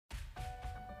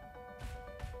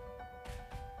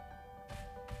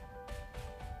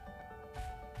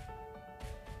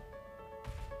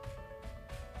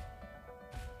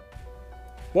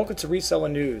Welcome to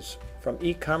Reseller News. From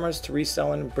e-commerce to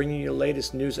reselling, bringing you the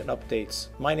latest news and updates.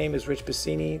 My name is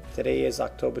Pasini. Today is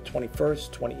October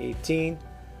 21st, 2018.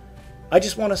 I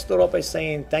just want to start off by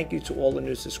saying thank you to all the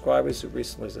new subscribers who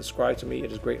recently subscribed to me.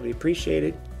 It is greatly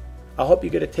appreciated. I hope you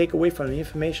get a takeaway from the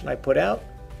information I put out.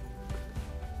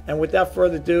 And without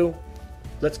further ado,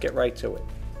 let's get right to it.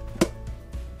 I'm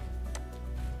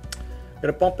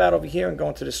going to bump out over here and go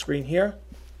into the screen here.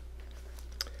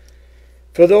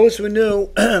 For those who are new,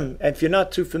 and if you're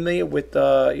not too familiar with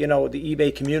the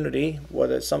eBay community,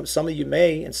 whether some of you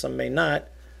may and some may not,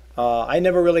 I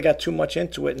never really got too much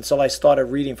into it until I started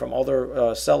reading from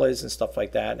other sellers and stuff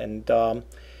like that. And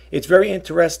it's very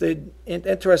interesting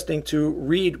to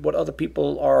read what other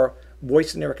people are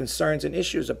voicing their concerns and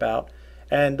issues about.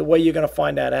 And the way you're going to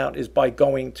find that out is by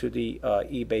going to the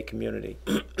eBay community.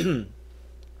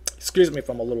 Excuse me if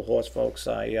I'm a little hoarse, folks.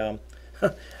 I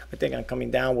think I'm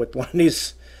coming down with one of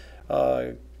these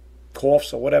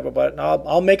coughs or whatever, but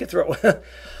I'll make it through.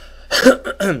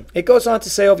 It goes on to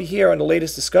say over here in the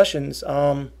latest discussions,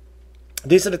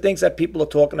 these are the things that people are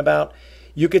talking about.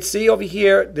 You could see over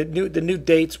here the new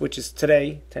dates, which is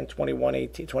today,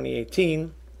 10/21/2018.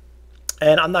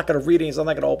 And I'm not going to read these. I'm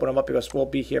not going to open them up because we'll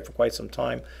be here for quite some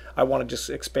time. I want to just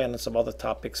expand on some other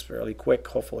topics fairly quick,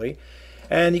 hopefully.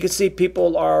 And you can see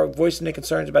people are voicing their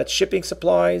concerns about shipping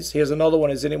supplies. Here's another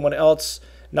one. Is anyone else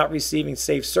not receiving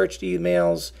safe searched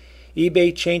emails?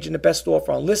 eBay changing the best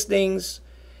offer on listings.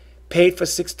 Paid for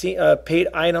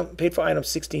item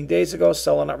 16 days ago.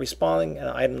 Seller not responding. An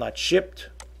item not shipped.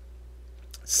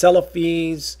 Seller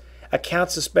fees.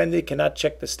 Account suspended. Cannot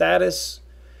check the status.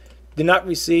 Did not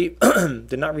receive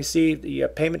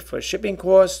the payment for shipping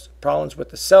costs. Problems with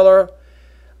the seller.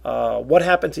 What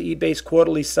happened to eBay's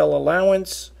quarterly seller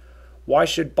allowance? Why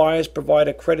should buyers provide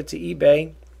a credit to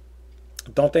eBay?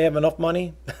 Don't they have enough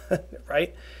money?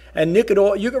 Right? And you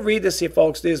could read this here,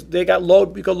 folks. You can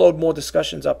load more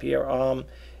discussions up here.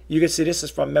 You can see this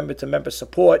is from member to member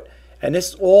support, and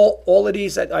this all of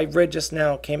these that I read just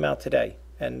now came out today.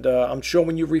 And I'm sure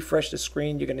when you refresh the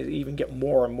screen, you're going to even get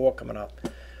more and more coming up.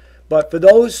 But for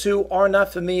those who are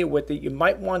not familiar with it, you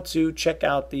might want to check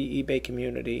out the eBay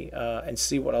community and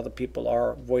see what other people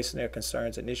are voicing their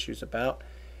concerns and issues about.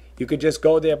 You could just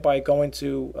go there by going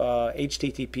to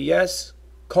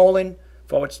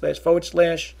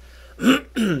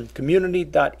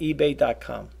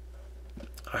https://community.ebay.com.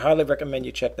 I highly recommend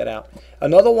you check that out.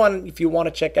 Another one, if you want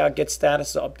to check out, get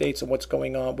status updates on what's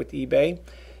going on with eBay,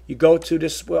 you go to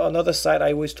this another site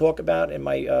I always talk about in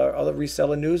my other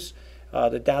reseller news.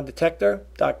 The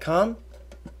downdetector.com.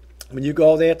 When you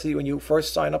go there, when you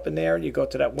first sign up in there, you go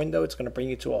to that window, it's going to bring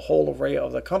you to a whole array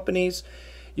of the companies.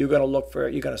 You're going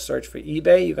to search for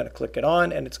eBay, you're going to click it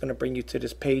on, and it's going to bring you to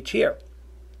this page here.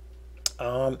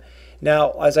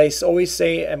 Now, as I always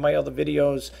say in my other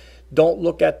videos, don't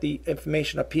look at the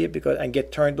information up here and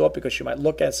get turned off, because you might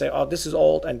look at it and say, oh, this is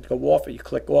old, and go off it, you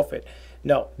click off it.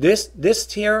 No, this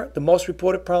here, the most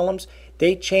reported problems,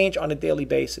 they change on a daily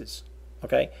basis.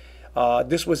 Okay.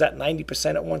 This was at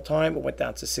 90% at one time. It went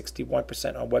down to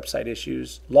 61% on website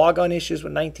issues. Logon issues were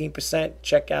 19%.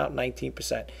 Checkout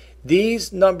 19%.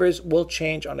 These numbers will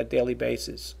change on a daily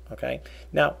basis. Okay.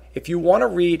 Now, if you want to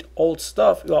read older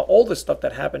stuff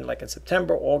that happened like in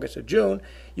September, August, or June,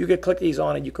 you could click these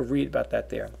on and you could read about that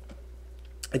there.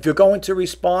 If you're going to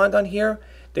respond on here,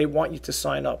 they want you to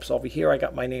sign up. So over here, I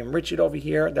got my name, Richard, over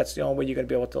here. That's the only way you're going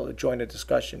to be able to join the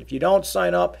discussion. If you don't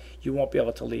sign up, you won't be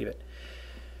able to leave it.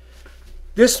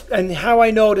 This, and how I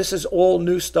know this is all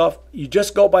new stuff, you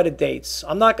just go by the dates.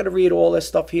 I'm not going to read all this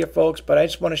stuff here, folks, but I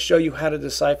just want to show you how to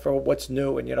decipher what's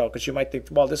new. And, because you might think,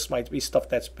 well, this might be stuff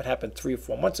that's happened 3 or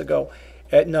 4 months ago.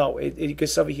 No, it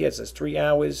gets over here. It says 3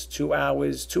 hours, 2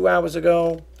 hours, 2 hours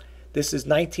ago. This is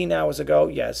 19 hours ago.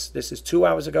 Yes, this is 2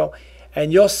 hours ago.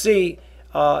 And you'll see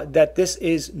that this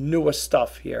is newer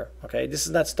stuff here. Okay, this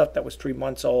is not stuff that was 3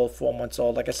 months old, 4 months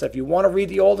old. Like I said, if you want to read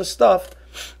the older stuff,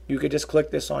 you could just click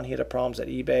this on here, the problems at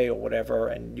eBay or whatever,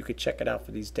 and you could check it out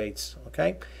for these dates.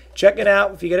 Okay, check it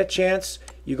out if you get a chance.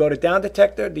 You go to Down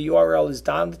Detector. The URL is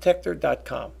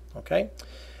downdetector.com. Okay,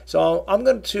 so I'm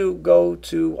going to go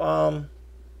to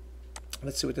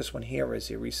let's see what this one here is.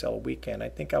 Here, Reseller Weekend. I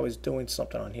think I was doing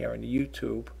something on here on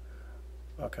YouTube.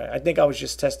 Okay, I think I was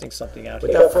just testing something out.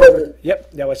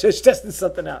 Yep, I was just testing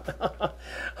something out.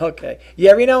 Okay,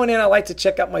 yeah, every now and then I like to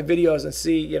check out my videos and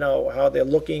see, how they're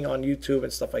looking on YouTube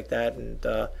and stuff like that, and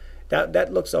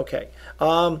that looks okay.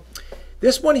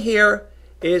 This one here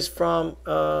is from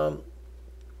what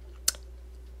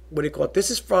do you call it? This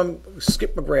is from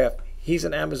Skip McGrath. he's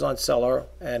an Amazon seller,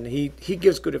 and he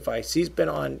gives good advice. He's been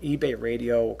on eBay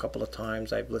Radio a couple of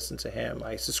times. I've listened to him.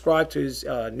 I subscribe to his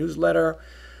newsletter.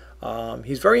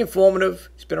 He's very informative.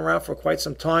 He's been around for quite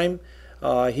some time.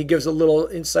 He gives a little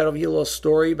insight over here, a little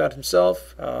story about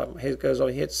himself. He goes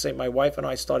over here to say, my wife and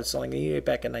I started selling eBay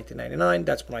back in 1999.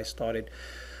 That's when I started.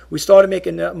 We started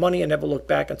making money and never looked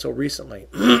back until recently.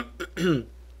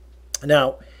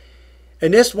 Now,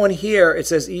 in this one here, it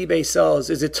says eBay sells.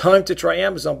 Is it time to try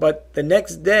Amazon? But the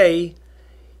next day,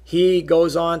 he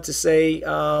goes on to say,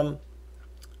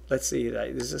 let's see,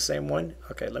 this is the same one.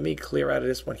 Okay, let me clear out of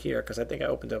this one here because I think I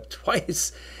opened it up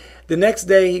twice. The next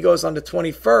day, he goes on the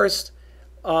 21st,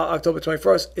 October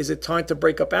 21st, is it time to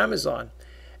break up Amazon?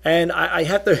 And I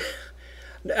have to,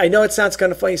 I know it sounds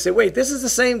kind of funny. You say, wait, this is the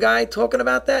same guy talking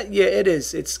about that? Yeah, it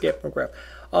is. It's Skip McGrath.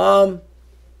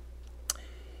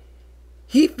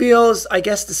 He feels, I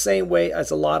guess, the same way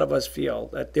as a lot of us feel,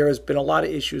 that there has been a lot of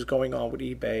issues going on with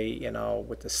eBay, you know,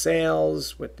 with the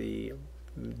sales, with the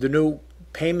new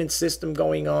payment system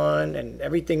going on, and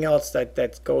everything else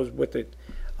that goes with it.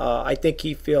 I think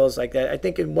he feels like that. I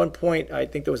think at one point, I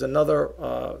think there was another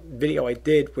video I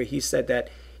did where he said that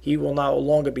he will no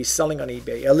longer be selling on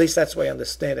eBay. At least that's the way I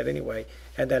understand it anyway.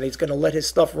 And that he's going to let his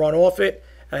stuff run off it.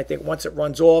 And I think once it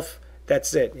runs off,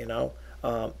 that's it, you know.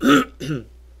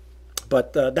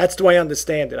 But that's the way I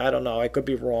understand it. I don't know. I could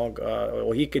be wrong.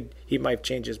 Or he might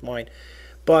change his mind.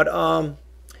 But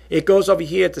it goes over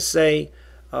here to say,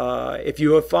 if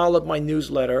you have followed my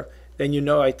newsletter, then you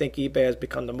know I think eBay has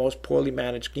become the most poorly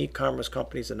managed e-commerce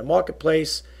companies in the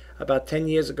marketplace. About 10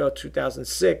 years ago,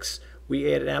 2006,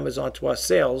 we added Amazon to our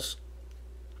sales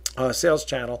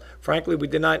channel. Frankly, we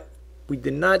did not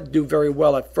do very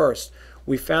well at first.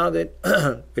 We found it.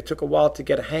 It took a while to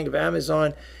get a hang of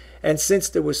Amazon. And since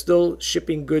there was still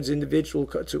shipping goods to individual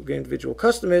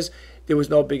customers, there was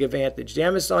no big advantage. The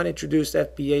Amazon introduced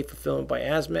FBA fulfillment by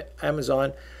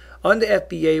Amazon. Under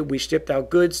FBA, we shipped our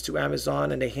goods to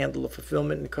Amazon, and they handled the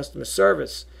fulfillment and customer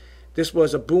service. This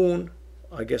was a boon.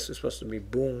 I guess it's supposed to be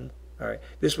boom. All right.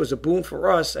 This was a boon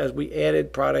for us as we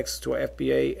added products to our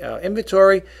FBA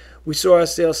inventory. We saw our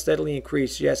sales steadily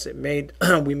increase. Yes, we made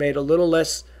a little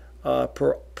less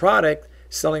per product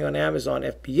selling on Amazon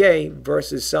FBA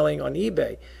versus selling on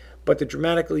eBay, but the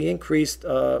dramatically increased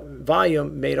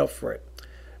volume made up for it.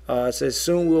 It says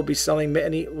soon we'll be selling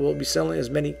as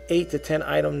many 8 to 10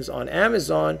 items on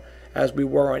Amazon as we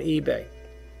were on eBay.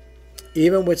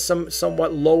 Even with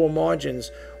somewhat lower margins,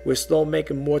 we're still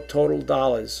making more total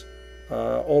dollars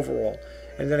overall.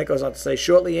 And then it goes on to say,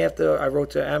 shortly after I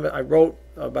wrote eBay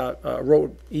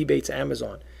to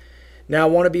Amazon. Now, I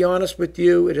want to be honest with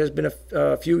you. It has been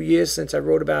a few years since I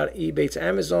wrote about eBay to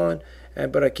Amazon,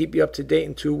 but I keep you up to date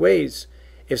in two ways.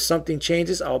 If something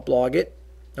changes, I'll blog it.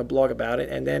 I'll blog about it.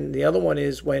 And then the other one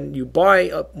is when you buy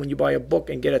a book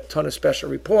and get a ton of special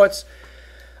reports,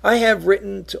 I have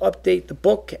written to update the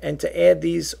book and to add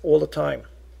these all the time.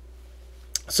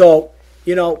 So,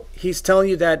 you know, he's telling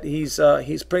you that he's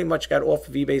pretty much got off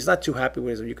of eBay. He's not too happy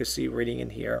with it. You can see reading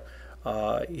in here.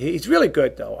 He's really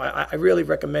good, though. I really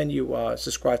recommend you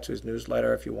subscribe to his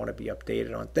newsletter if you want to be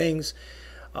updated on things.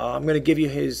 I'm going to give you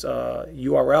his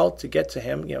URL to get to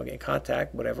him, you know, get in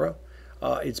contact, whatever.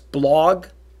 It's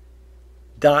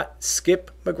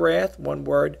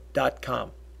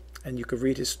blog.skipmcgrath.com, and you can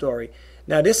read his story.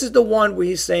 Now, this is the one where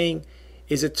he's saying,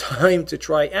 is it time to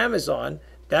try Amazon?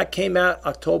 That came out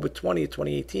October 20th,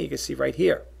 2018. You can see right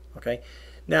here. Okay.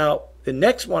 Now, the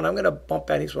next one, I'm going to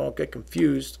bump out here so I don't get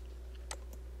confused.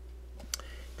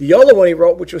 The other one he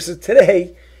wrote, which was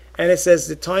today, and it says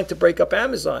the time to break up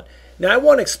Amazon. Now, I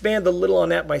want to expand a little on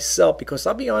that myself because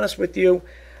I'll be honest with you.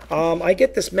 I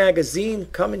get this magazine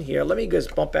coming here. Let me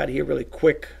just bump out of here really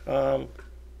quick. I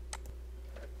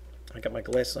got my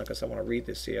glasses on because I want to read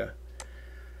this here.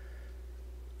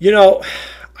 You know,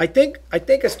 I think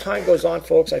as time goes on,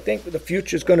 folks, I think the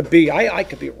future is going to be. I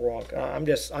could be wrong. I'm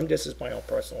just as my own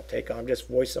personal take. I'm just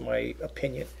voicing my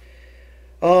opinion.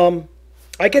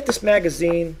 I get this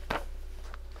magazine,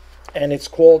 and it's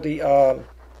called the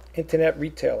Internet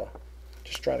Retailer.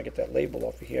 Just trying to get that label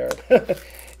off of here.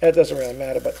 That doesn't really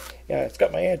matter, but yeah, it's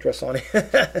got my address on it.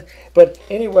 But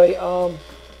anyway,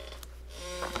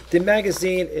 the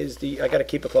magazine is I got to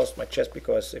keep it close to my chest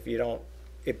because if you don't,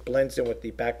 it blends in with the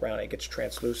background. It gets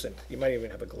translucent. You might even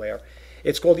have a glare.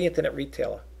 It's called the Internet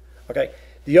Retailer. Okay.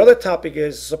 The other topic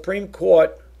is Supreme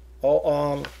Court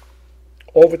overturned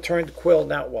Quill.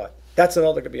 Now what? That's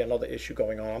going to be another issue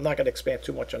going on. I'm not going to expand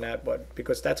too much on that, but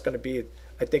because that's going to be,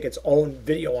 I think, its own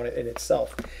video on it in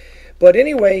itself. But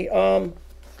anyway,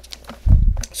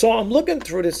 so I'm looking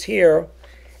through this here,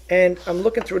 And I'm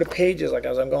looking through the pages, like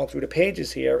as I'm going through the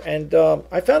pages here, and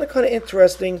I found it kind of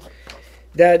interesting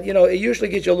that, it usually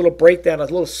gives you a little breakdown, a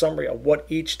little summary of what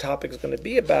each topic is going to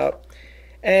be about.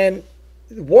 And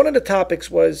one of the topics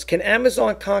was, can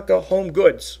Amazon conquer home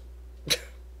goods?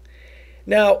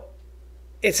 Now,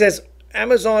 it says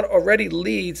Amazon already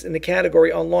leads in the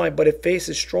category online, but it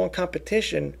faces strong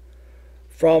competition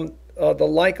from the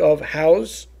like of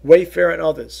House, Wayfair, and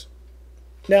others.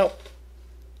 Now,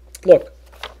 look,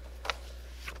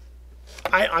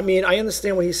 I mean, I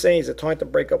understand what he's saying. Is it time to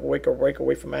break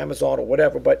away from Amazon or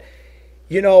whatever? But,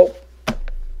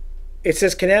 it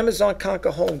says, can Amazon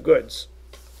conquer home goods?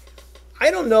 I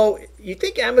don't know. You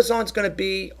think Amazon's going to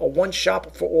be a one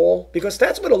shop for all? Because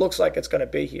that's what it looks like it's going to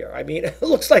be here. I mean, it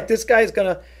looks like this guy is going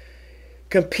to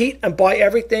compete and buy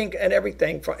everything and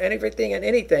everything and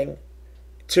anything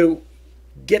to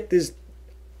get this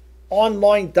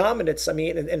online dominance, I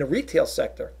mean, in the retail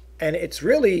sector. And it's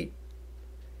really,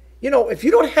 if you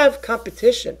don't have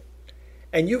competition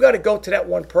and you got to go to that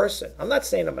one person, I'm not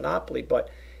saying a monopoly,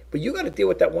 but you got to deal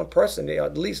with that one person,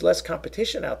 at least less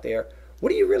competition out there. What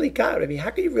do you really got? I mean,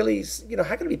 how can you really,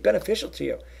 how can it be beneficial to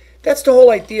you? That's the whole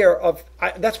idea of,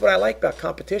 that's what I like about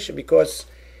competition because,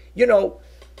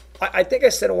 I think I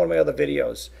said in one of my other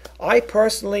videos, I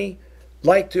personally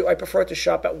I prefer to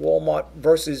shop at Walmart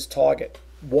versus Target.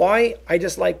 Why? I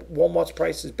just like Walmart's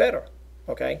prices better,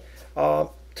 okay?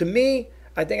 To me,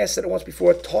 I think I said it once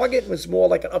before, Target was more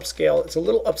like an upscale. It's a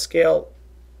little upscale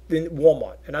than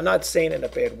Walmart. And I'm not saying it in a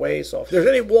bad way. So if there's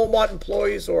any Walmart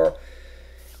employees or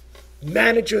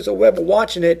managers or whoever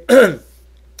watching it,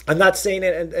 I'm not saying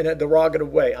it in a derogative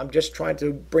way. I'm just trying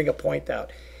to bring a point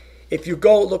out. If you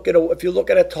look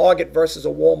at a Target versus a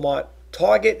Walmart,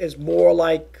 Target is more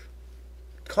like,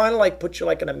 kind of like put you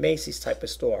like in a Macy's type of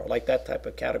store, like that type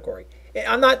of category.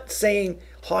 I'm not saying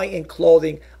high-end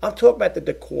clothing. I'm talking about the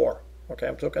decor. Okay,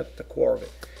 I'm talking about the decor of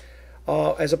it.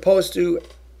 As opposed to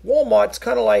Walmart, it's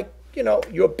kind of like,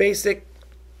 your basic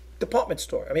department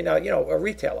store. I mean, a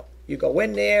retailer. You go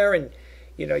in there and,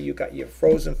 you got your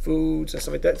frozen foods and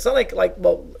stuff like that. It's not like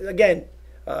well, again,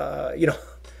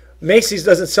 Macy's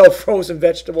doesn't sell frozen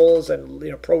vegetables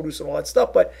and, produce and all that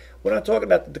stuff. But when I'm talking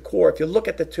about the decor, if you look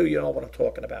at the two, you know what I'm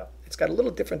talking about. It's got a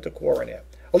little different decor in there.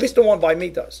 At least the one by me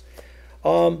does.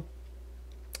 But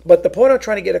the point I'm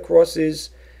trying to get across is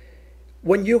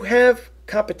when you have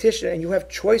competition and you have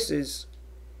choices,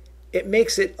 it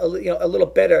makes it a little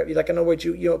better. Like, in other words,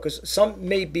 because some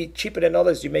may be cheaper than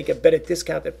others, you may get better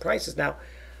discounted prices. Now,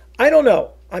 I don't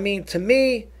know. I mean, to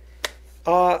me,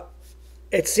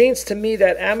 it seems to me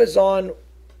that Amazon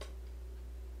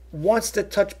wants to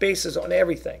touch bases on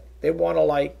everything. They want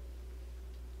to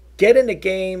get in the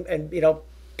game and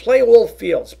play all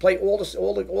fields, play all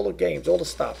the games, all the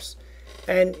stops,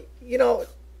 and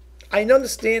I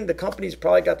understand the company's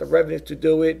probably got the revenue to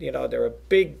do it. They're a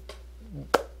big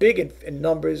in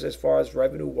numbers as far as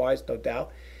revenue wise, no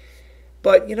doubt.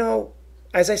 But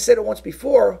as I said it once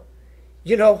before,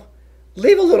 leave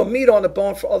a little meat on the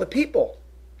bone for other people.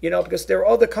 Because there are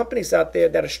other companies out there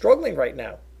that are struggling right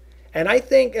now. And I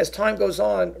think as time goes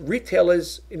on,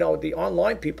 retailers, the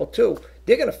online people too,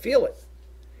 they're going to feel it.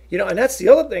 And that's the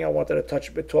other thing I wanted to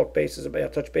touch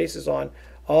bases on,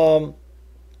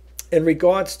 in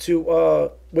regards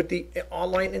to with the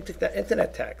online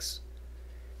internet tax.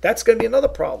 That's going to be another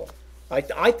problem. I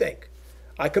think.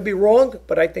 I could be wrong,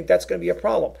 but I think that's going to be a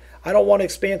problem. I don't want to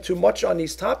expand too much on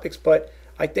these topics, but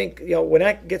I think when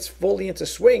that gets fully into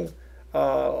swing,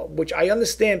 which I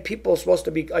understand people are supposed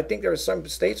to be, I think there are some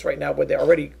states right now where they're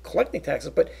already collecting taxes.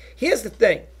 But here's the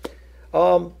thing.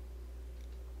 I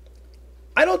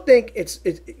don't think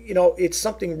it's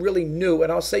something really new,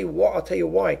 and I'll tell you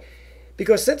why.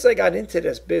 Because since I got into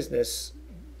this business,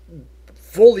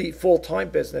 full-time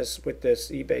business with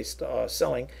this eBay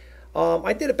selling,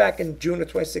 I did it back in June of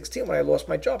 2016 when I lost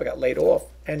my job. I got laid off,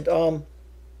 and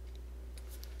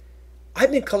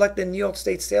I've been collecting New York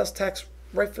State sales tax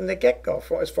right from the get-go,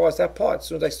 as far as that part, as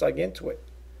soon as I started getting into it.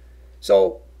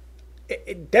 So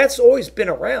that's always been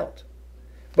around.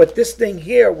 But this thing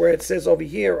here, where it says over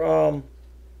here,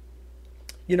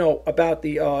 about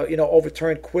the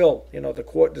overturned quill,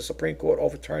 the Supreme Court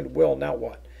overturned will. Now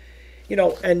what?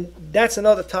 And that's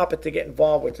another topic to get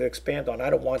involved with, to expand on. I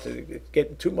don't want to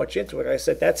get too much into it. Like I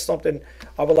said, that's something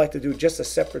I would like to do, just a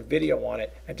separate video on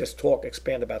it and just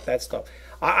expand about that stuff.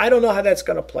 I don't know how that's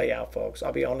going to play out, folks.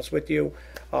 I'll be honest with you.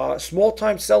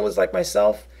 Small-time sellers like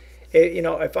myself,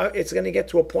 if it's going to get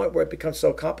to a point where it becomes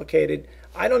so complicated,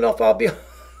 I don't know if I'll be, I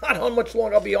don't know how much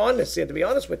longer I'll be on this here, to be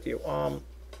honest with you.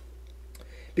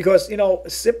 Because,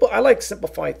 I like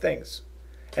simplified things.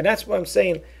 And that's what I'm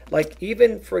saying. Like,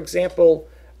 even, for example,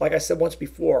 like I said once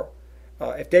before,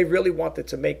 if they really wanted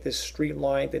to make this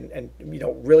streamlined and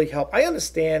really help, I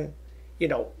understand,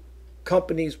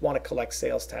 companies want to collect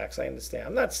sales tax. I understand.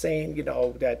 I'm not saying,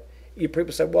 that you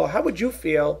people say, well, how would you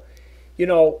feel,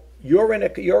 you're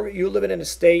living in a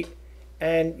state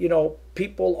and,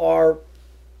 people are,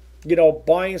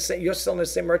 buying, you're selling the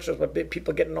same merchandise, but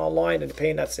people getting online and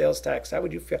paying that sales tax. How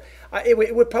would you feel?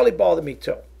 It would probably bother me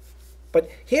too.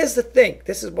 But here's the thing.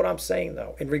 This is what I'm saying,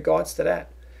 though, in regards to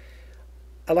that.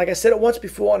 Like I said it once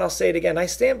before, and I'll say it again. I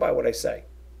stand by what I say.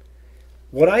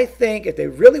 What I think, if they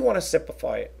really want to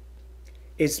simplify it,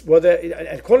 is whether,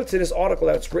 according to this article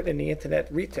that's written in the Internet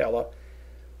Retailer,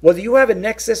 whether you have a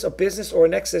nexus of business or a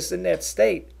nexus in that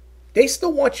state, they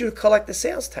still want you to collect the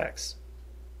sales tax.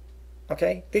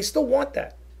 Okay? They still want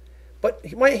that. But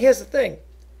here's the thing.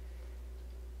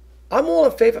 I'm all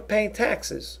in favor of paying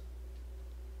taxes.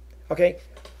 Okay?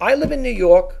 I live in New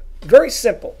York. Very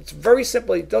simple. It's very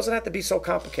simple. It doesn't have to be so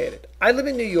complicated. I live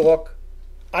in New York.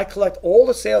 I collect all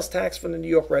the sales tax from the New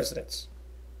York residents.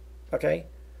 Okay?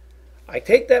 I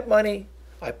take that money.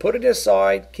 I put it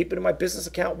aside, keep it in my business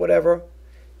account, whatever.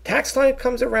 Tax time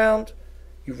comes around.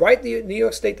 You write the New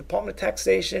York State Department of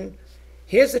Taxation.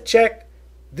 Here's the check.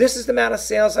 This is the amount of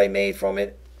sales I made from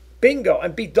it. Bingo.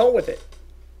 And be done with it.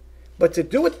 But to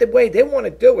do it the way they want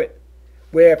to do it,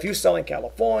 where if you sell in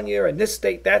California and this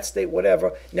state, that state,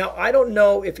 whatever. Now, I don't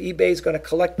know if eBay is going to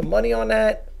collect the money on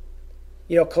that,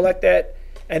 collect that.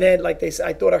 And then, like they said,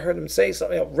 I thought I heard them say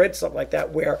something, read something like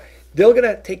that, where they're going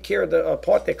to take care of the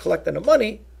part they're collecting the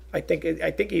money. I think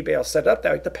eBay will set it up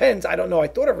that. It depends. I don't know. I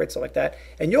thought I read something like that.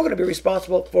 And you're going to be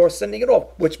responsible for sending it off,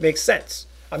 which makes sense.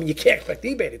 I mean, you can't expect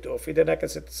eBay to do it if they're not going to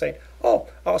sit there saying, oh,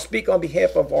 I'll speak on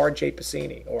behalf of R.J.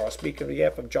 Pasini, or I'll speak on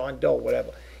behalf of John Doe,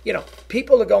 whatever.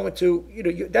 People are going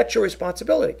to, that's your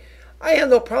responsibility. I have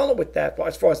no problem with that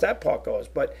as far as that part goes.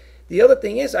 But the other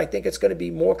thing is, I think it's going to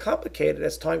be more complicated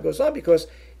as time goes on, because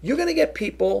you're going to get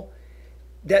people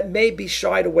that may be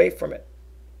shied away from it,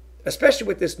 especially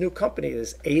with this new company,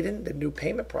 this Aiden, the new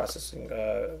payment processing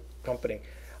company.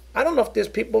 I don't know if there's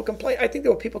people complain. I think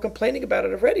there were people complaining about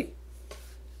it already.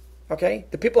 Okay,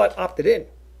 the people that opted in.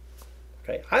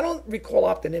 Okay, I don't recall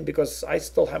opting in because I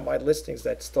still have my listings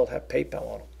that still have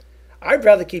PayPal on them. I'd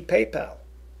rather keep PayPal.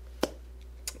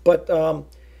 But, that's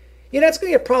going to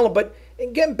be a problem. But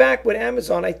getting back with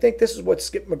Amazon, I think this is what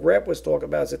Skip McGrath was talking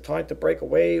about. Is it time to break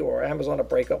away or Amazon to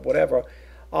break up, whatever?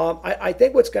 I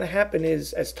think what's going to happen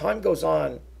is, as time goes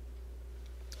on,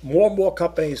 more and more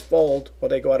companies fold or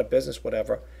they go out of business,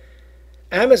 whatever.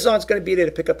 Amazon's going to be there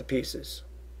to pick up the pieces.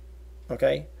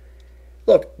 Okay?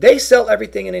 Look, they sell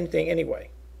everything and anything anyway.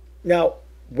 Now,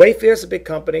 Wayfair's a big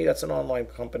company. That's an online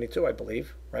company too, I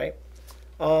believe, right?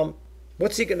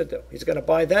 What's he going to do? He's going to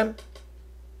buy them?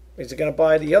 Is he going to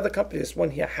buy the other company? This one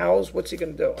here, House? What's he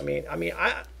going to do?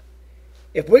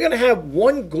 If we're going to have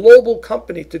one global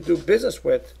company to do business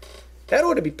with, that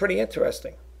ought to be pretty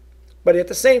interesting. But at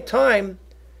the same time,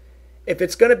 if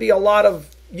it's going to be a lot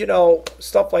of,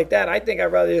 stuff like that, I think I'd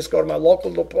rather just go to my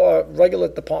local regular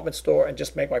department store and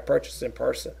just make my purchases in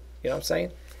person. You know what I'm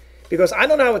saying? Because I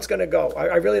don't know how it's going to go.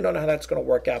 I really don't know how that's going to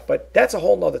work out. But that's a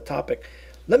whole nother topic.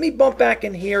 Let me bump back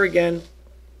in here again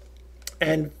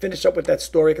and finish up with that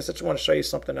story, because I just want to show you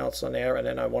something else on there, and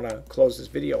then I want to close this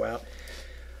video out.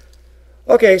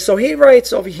 Okay, so he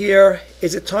writes over here,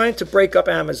 is it time to break up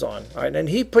Amazon? All right, and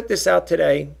he put this out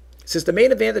today. It says the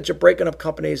main advantage of breaking up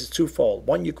companies is twofold.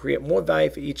 One, you create more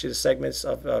value for each of the segments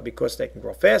because they can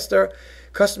grow faster.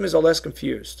 Customers are less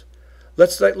confused.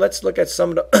 Let's look at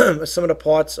some of the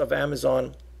parts of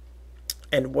Amazon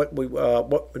and what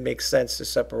would make sense to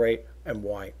separate and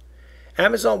why.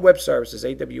 Amazon Web Services,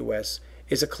 AWS,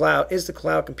 is the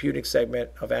cloud computing segment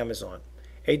of Amazon.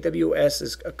 AWS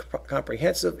is a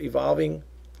comprehensive, evolving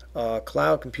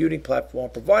cloud computing platform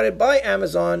provided by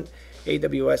Amazon.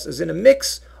 AWS is in a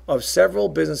mix of several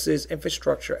businesses'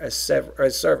 infrastructure as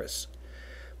service.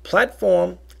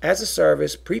 Platform as a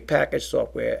service, prepackaged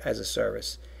software as a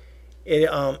service. It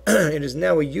is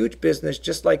now a huge business,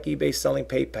 just like eBay selling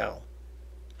PayPal.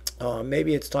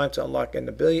 Maybe it's time to unlock the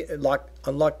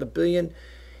 $1 billion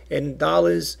in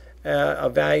dollars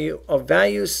of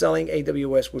value selling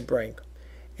AWS would bring.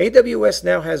 AWS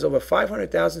now has over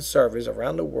 500,000 servers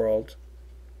around the world,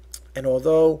 and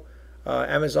although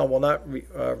Amazon will not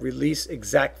release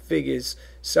exact figures,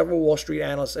 several Wall Street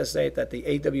analysts estimate that the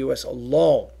AWS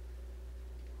alone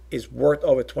is worth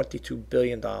over $22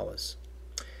 billion.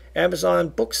 Amazon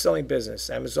book selling business.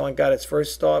 Amazon got its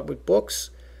first start with books,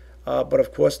 but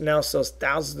of course now sells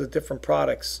thousands of different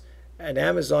products. And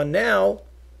Amazon now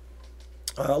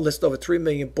lists over 3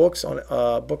 million books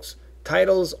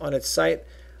titles on its site.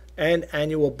 and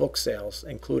annual book sales,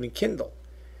 including Kindle,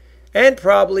 and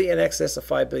probably in excess of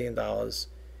 $5 billion,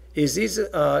 is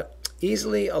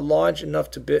easily a large enough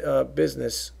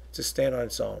business to stand on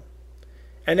its own.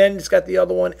 And then it's got the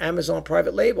other one, Amazon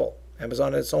private label.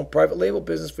 Amazon has its own private label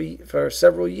business for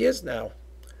several years now,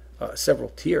 several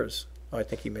tiers. I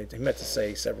think he meant to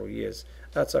say several years.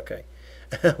 That's okay.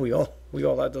 we all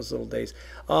had those little days.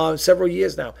 Several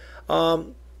years now.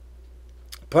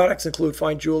 Products include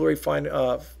include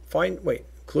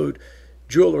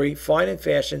jewelry, fine and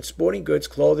fashion, sporting goods,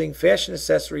 clothing, fashion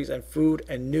accessories, and food,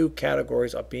 and new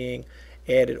categories are being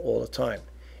added all the time.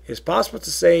 It is possible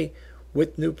to say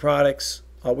which new products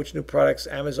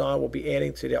Amazon will be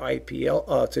adding to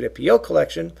their PL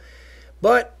collection,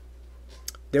 but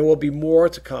there will be more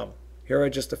to come. Here are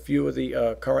just a few of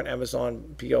the current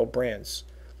Amazon PL brands.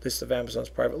 List of Amazon's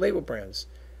private label brands: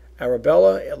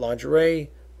 Arabella lingerie,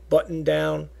 button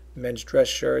down, men's dress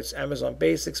shirts, Amazon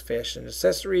Basics, fashion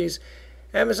accessories,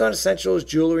 Amazon Essentials,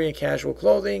 jewelry and casual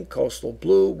clothing, Coastal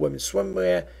Blue, women's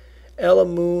swimwear, Ella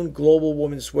Moon, global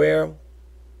women's wear,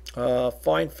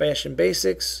 fine fashion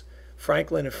basics,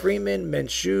 Franklin and Freeman,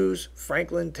 men's shoes,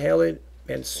 Franklin tailored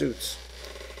men's suits.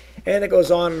 And it goes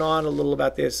on and on a little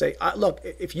about this. Look,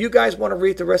 if you guys want to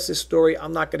read the rest of this story,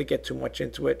 I'm not going to get too much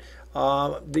into it.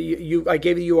 I gave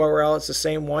the URL. It's the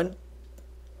same one,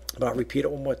 but I'll repeat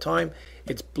it one more time.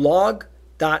 It's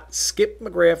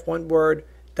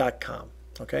blog.skipmcgrath.com.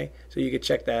 Okay, so you can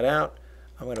check that out.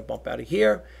 I'm going to bump out of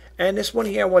here. And this one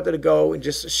here, I wanted to go and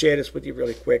just share this with you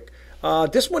really quick.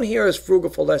 This one here is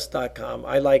frugalforless.com.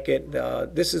 I like it.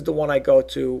 This is the one I go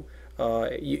to.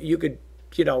 You could,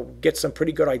 get some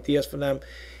pretty good ideas from them.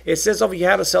 It says over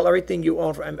here how to sell everything you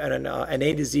own from an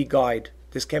A to Z guide.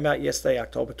 This came out yesterday,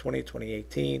 October 20,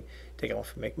 2018. Take it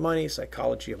off to make money,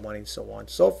 psychology of money, and so on and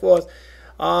so forth.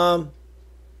 Then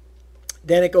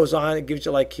it goes on. It gives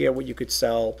you like here what you could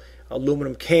sell.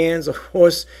 Aluminum cans, of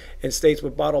course, in states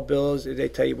with bottle bills. They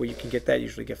tell you where you can get that. You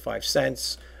usually get 5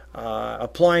 cents.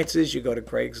 Appliances, you go to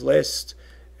Craigslist.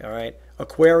 All right.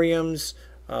 Aquariums.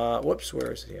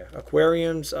 Where is it here?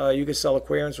 Aquariums. You can sell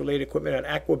aquariums-related equipment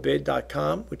at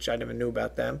aquabid.com, which I never knew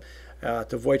about them.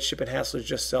 To avoid shipping hassles,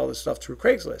 just sell the stuff through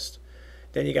Craigslist.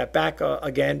 Then you got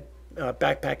backpacking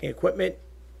equipment.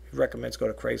 He recommends go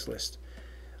to Craigslist.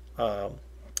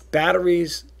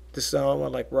 Batteries. This is another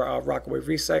one like Rockaway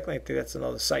Recycling. I think that's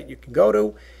another site you can go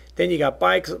to. Then you got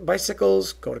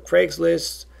bicycles. Go to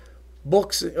Craigslist.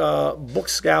 Books. Book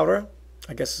Scouter.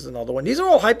 I guess is another one. These are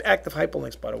all active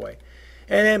hyperlinks, by the way.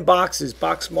 And then boxes.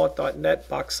 Boxsmart.net.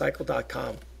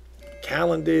 Boxcycle.com.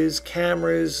 Calendars.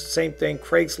 Cameras. Same thing.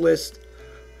 Craigslist.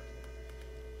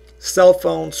 Cell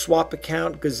phone. Swap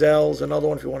account. Gazelles. Another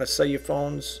one if you want to sell your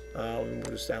phones. Let me move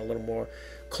this down a little more.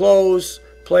 Clothes.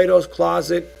 Plato's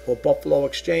Closet or Buffalo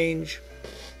Exchange.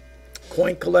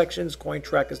 Coin collections,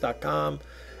 cointrackers.com.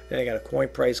 Then I got a coin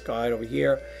price guide over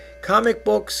here. Comic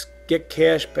books, get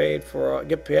cash for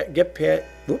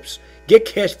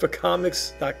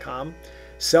comics.com.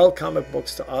 Sell comic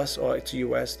books to us or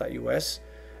to us.us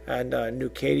and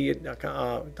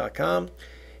newcadia.com.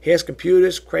 Here's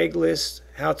computers, Craigslist,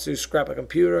 how to scrap a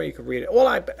computer. You can read it. All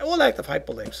active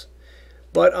hyperlinks.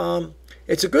 But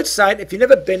it's a good site. If you've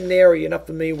never been there or you're not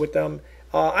familiar with them,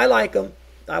 I like them.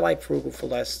 I like Frugal for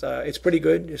Less. It's pretty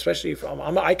good, especially if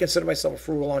I consider myself a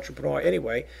frugal entrepreneur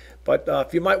anyway. But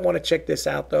if you might want to check this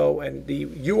out, though, and the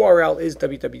URL is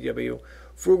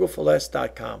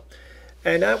www.frugalforless.com.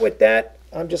 And with that,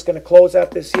 I'm just going to close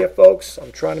out this here, folks.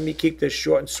 I'm trying to keep this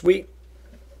short and sweet.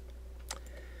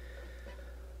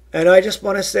 And I just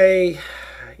want to say,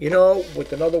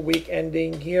 with another week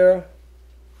ending here,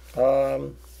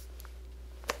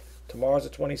 tomorrow's the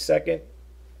 22nd.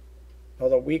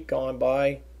 Another week gone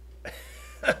by.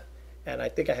 And I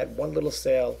think I had one little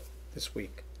sale this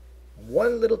week.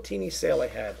 One little teeny sale I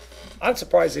had. I'm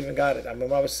surprised I even got it. I mean,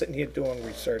 when I was sitting here doing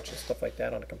research and stuff like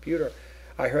that on the computer,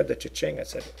 I heard the cha-ching. I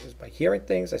said, by hearing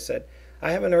things, I said,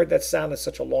 I haven't heard that sound in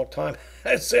such a long time.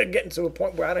 It's getting to a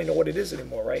point where I don't know what it is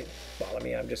anymore, right? Well, I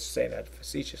mean, I'm just saying that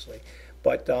facetiously.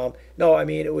 But no, I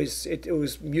mean, it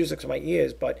was music to my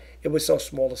ears, but it was so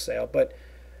small a sale. But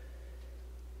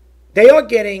they are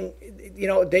getting,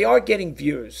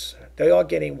 views. They are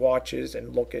getting watches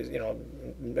and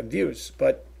and views.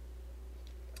 But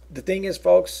the thing is,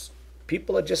 folks,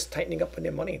 people are just tightening up on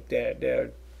their money.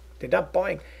 They're not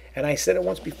buying. And I said it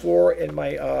once before in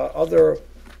my other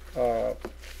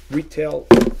retail,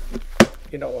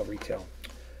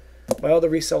 my other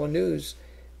reseller news,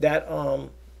 that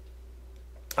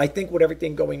I think with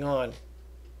everything going on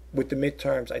with the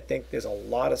midterms, I think there's a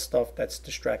lot of stuff that's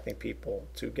distracting people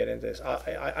to get into this.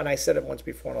 And I said it once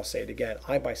before, and I'll say it again.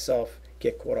 I myself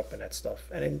get caught up in that stuff.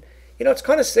 And then, it's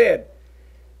kind of sad.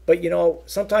 But,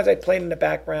 sometimes I play it in the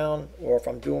background, or if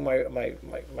I'm doing my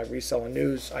reseller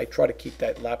news, I try to keep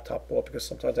that laptop off because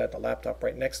sometimes I have the laptop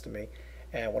right next to me.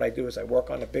 And what I do is I work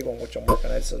on the big one, which I'm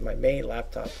working on. This is my main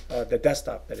laptop, the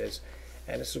desktop that is.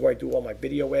 And this is where I do all my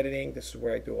video editing. This is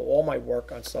where I do all my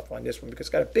work on stuff on this one because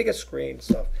it's got a bigger screen and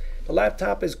stuff. The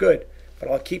laptop is good, but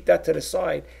I'll keep that to the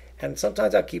side. And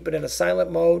sometimes I'll keep it in a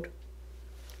silent mode.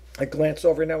 I glance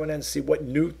over now and then to see what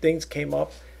new things came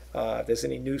up. If there's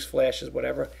any news flashes,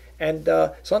 whatever. And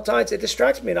sometimes it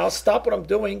distracts me, and I'll stop what I'm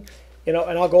doing, and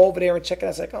I'll go over there and check it out.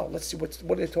 It's like, oh, let's see what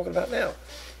are they talking about now.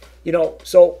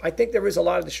 So I think there is a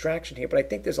lot of distraction here, but I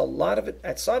think there's a lot of it,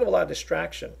 outside of a lot of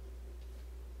distraction,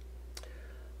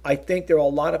 I think there are a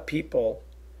lot of people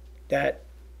that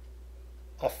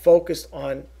are focused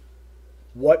on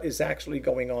what is actually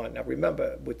going on. Now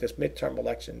remember, with this midterm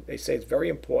election, they say it's very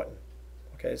important.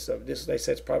 Okay, so they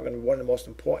say it's probably going to be one of the most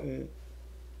important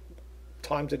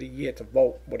times of the year to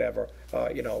vote, whatever,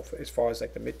 as far as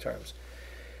like the midterms.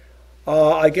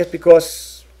 I guess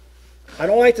because I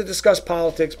don't like to discuss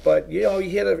politics, but you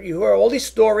hear all these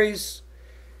stories,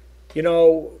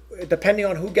 depending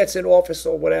on who gets in office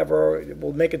or whatever, it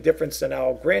will make a difference in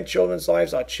our grandchildren's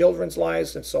lives, our children's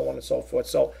lives, and so on and so forth.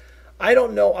 So I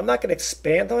don't know. I'm not going to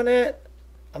expand on that.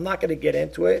 I'm not going to get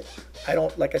into it. I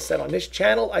don't, like I said, on this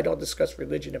channel, I don't discuss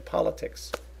religion and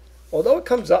politics. Although it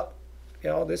comes up,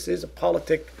 this is a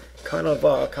politic kind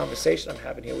of conversation I'm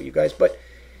having here with you guys. But,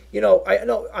 I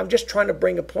know I'm just trying to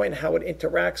bring a point how it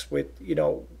interacts with,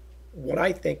 what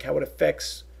I think, how it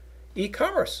affects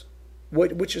e-commerce,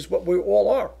 which is what we all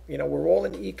are. We're all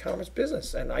in the e-commerce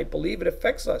business, and I believe it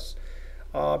affects us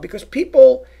because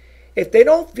people, if they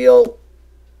don't feel,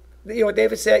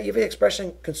 David said, even the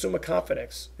expression consumer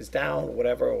confidence is down or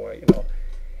whatever, or,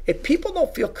 if people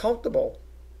don't feel comfortable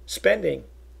spending,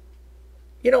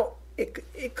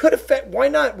 it could affect, why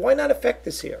not affect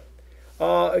this here?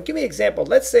 Give me an example.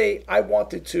 Let's say I love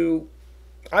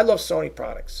Sony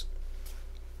products.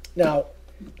 Now,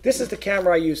 this is the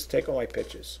camera I use to take all my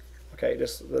pictures. Okay,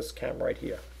 this camera right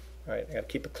here. All right, I got to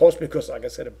keep it close because, like I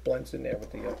said, it blends in there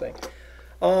with the other thing.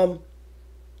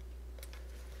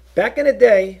 Back in the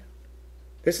day,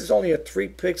 this is only a 3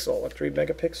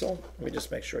 megapixel. Let me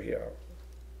just make sure here.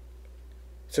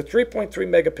 It's a 3.3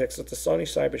 megapixel. It's a Sony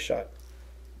CyberShot.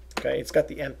 Okay, it's got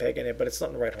the MPEG in it, but it's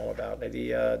nothing to write home about.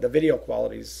 The video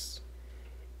quality's,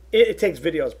 it takes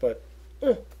videos, but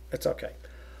it's okay.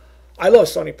 I love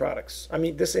Sony products. I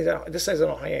mean, this isn't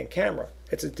a high-end camera.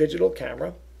 It's a digital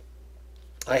camera.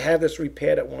 I had this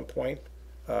repaired at one point.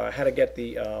 I had to get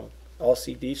the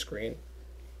LCD screen.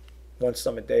 One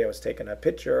summer day, I was taking a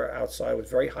picture outside. It was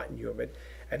very hot and humid,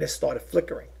 and this started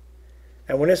flickering.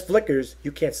 And when this flickers,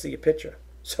 you can't see a picture.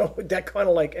 So that kind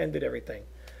of like ended everything.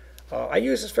 I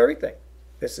use this for everything.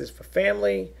 This is for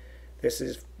family. This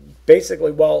is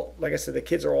basically, well, like I said, the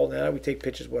kids are old now. We take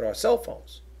pictures with our cell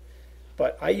phones.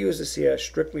 But I use this here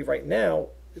strictly right now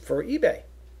for eBay,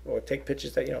 or take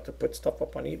pictures that, to put stuff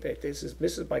up on eBay. This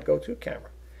is my go-to camera.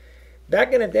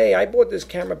 Back in the day, I bought this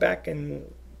camera back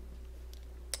in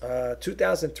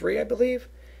 2003, I believe.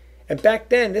 And back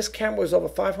then, this camera was over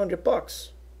 $500.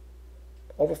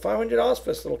 Over $500 for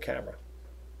this little camera.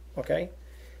 Okay?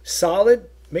 Solid,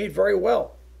 made very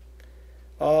well.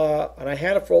 And I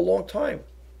had it for a long time.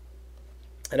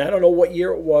 And I don't know what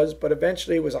year it was, but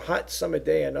eventually it was a hot summer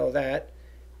day, I know that.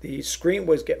 The screen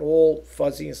was getting all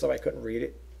fuzzy and stuff, I couldn't read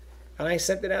it. And I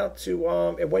sent it out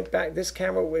to, it went back, this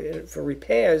camera for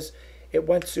repairs, it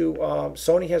went to,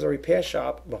 Sony has a repair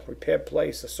shop, well, repair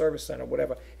place, a service center,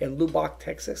 whatever, in Lubbock,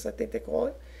 Texas, I think they call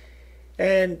it.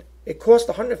 And it cost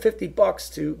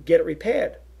 $150 to get it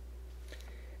repaired.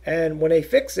 And when they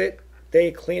fix it,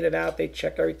 they clean it out, they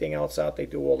check everything else out, they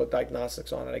do all the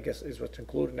diagnostics on it, I guess is what's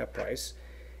included in that price.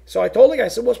 So I told the guy, I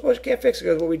said, well, suppose you can't fix it. He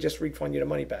goes, well, we just refund you the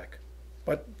money back.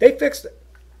 But they fixed it.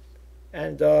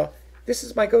 And this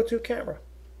is my go-to camera.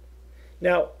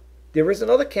 Now, there is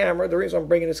another camera. The reason I'm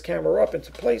bringing this camera up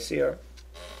into place here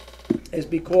is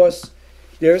because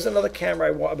there is another camera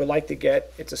I would like to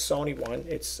get. It's a Sony one.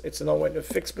 It's another one to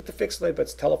fix with the fixed lens, but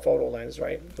it's telephoto lens,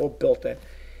 right? It's all built in.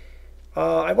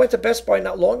 I went to Best Buy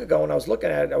not long ago, and I was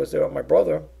looking at it. I was there with my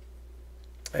brother,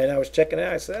 and I was checking it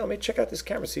out. I said, let me check out this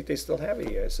camera, see if they still have it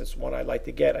here. It's one I'd like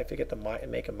to get. I forget the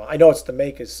make and model. I know it's the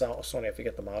make is Sony. I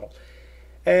forget the model.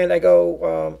 And I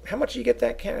go, how much do you get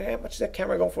that camera? How much is that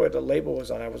camera going for? The label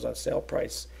was on sale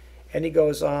price. And he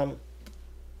goes,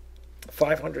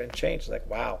 500 and change. Like,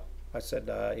 wow. I said,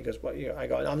 he goes, well, I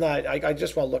go, I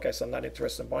just want to look. I said, I'm not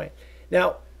interested in buying.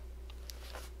 Now,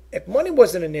 if money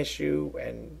wasn't an issue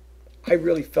and I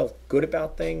really felt good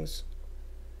about things,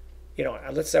 You know,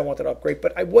 let's say I wanted to upgrade,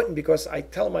 but I wouldn't, because I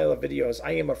tell in my other videos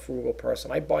I am a frugal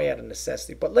person. I buy out of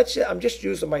necessity. But I'm just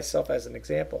using myself as an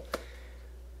example.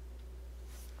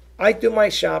 I do my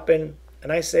shopping,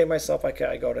 and I say to myself, okay,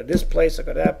 I go to this place, I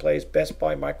go to that place, Best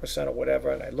Buy, Micro Center, whatever,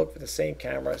 and I look for the same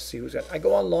camera, see who's got. I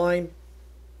go online,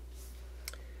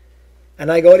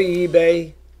 and I go to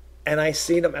eBay, and I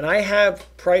see them, and I have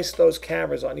priced those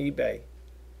cameras on eBay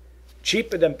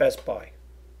cheaper than Best Buy.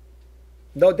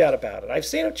 No doubt about it. I've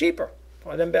seen them cheaper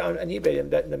on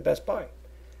eBay than Best Buy.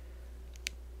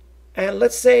 And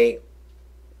let's say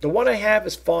the one I have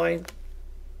is fine.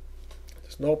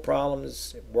 There's no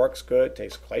problems. It works good.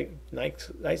 Takes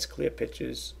nice clear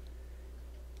pictures.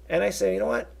 And I say, you know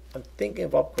what? I'm thinking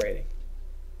of upgrading.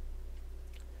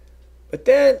 But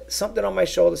then something on my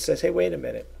shoulder says, hey, wait a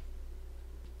minute.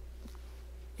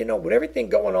 You know, with everything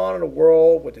going on in the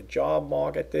world, with the job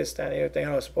market, this, that, and everything,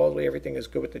 I know supposedly everything is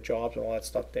good with the jobs and all that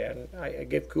stuff there. And I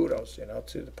give kudos, you know,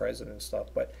 to the president and stuff.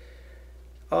 But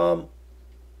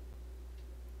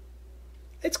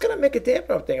it's going to make a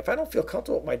damper thing. If I don't feel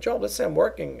comfortable with my job, let's say I'm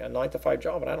working a 9-to-5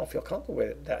 job and I don't feel comfortable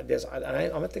with it,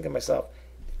 I'm thinking to myself,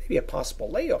 maybe a possible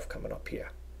layoff coming up here.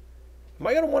 Am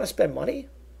I going to want to spend money?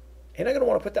 Am I going to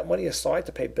want to put that money aside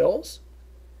to pay bills?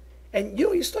 And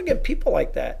you still get people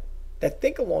like that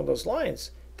think along those lines.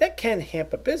 That can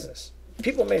hamper business.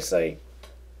 People may say,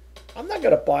 I'm not going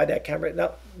to buy that camera.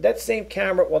 Now, that same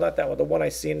camera, well, not that one, the one I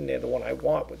seen in there, the one I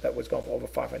want, that was going for over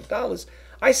 $500,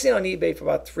 I see on eBay for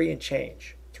about $3 and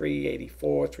change, $384,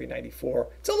 $394.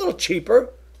 It's a little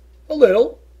cheaper, a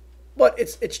little, but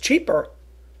it's cheaper.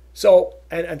 So,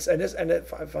 and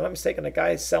if I'm not mistaken, the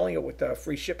guy is selling it with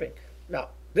free shipping. Now,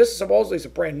 this supposedly is a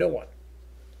brand new one.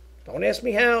 Don't ask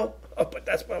me how, but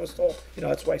that's what I was told. You know,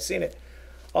 that's why I seen it.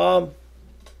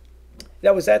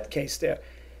 That was that case there.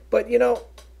 But you know,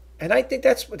 and I think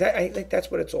that's what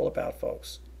it's all about,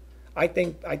 folks. I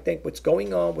think what's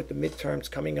going on with the midterms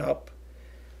coming up,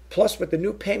 plus with the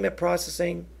new payment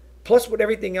processing, plus with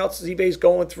everything else eBay's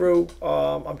going through.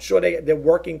 I'm sure they're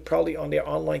working probably on their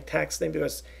online tax thing,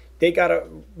 because they gotta,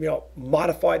 you know,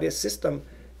 modify their system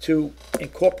to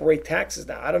incorporate taxes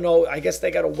now. I don't know. I guess they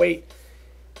gotta wait.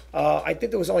 I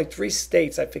think there was only 3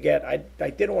 states, I forget. I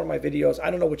did one of my videos.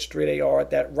 I don't know which 3 they are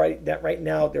that right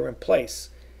now they're in place.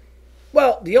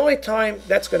 Well, the only time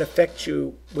that's going to affect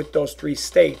you with those 3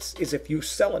 states is if you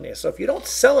sell in there. So if you don't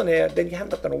sell in there, then you have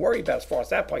nothing to worry about as far as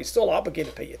that part. You're still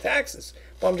obligated to pay your taxes.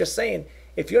 But I'm just saying,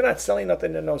 if you're not selling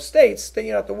nothing in those states, then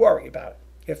you don't have to worry about it.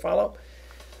 You follow?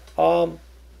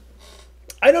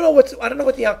 I don't know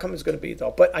what the outcome is going to be,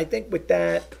 though. But I think with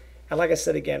that, and like I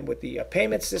said again, with the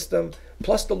payment system,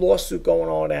 plus the lawsuit going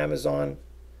on at Amazon,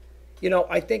 you know,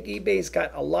 I think eBay's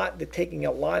got a lot. They're taking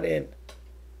a lot in.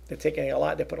 They're taking a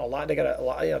lot. They're putting a lot. They got a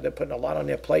lot. You know, they're putting a lot on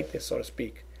their plate, there, so to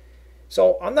speak.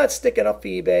 So I'm not sticking up for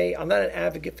eBay. I'm not an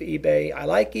advocate for eBay. I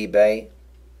like eBay,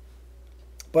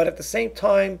 but at the same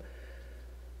time,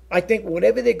 I think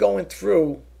whatever they're going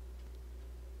through,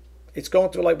 it's going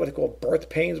through like what they call birth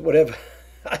pains, whatever.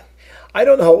 I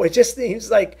don't know. It just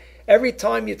seems like every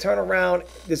time you turn around,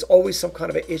 there's always some kind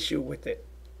of an issue with it.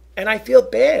 And I feel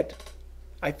bad.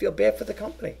 I feel bad for the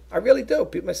company. I really do.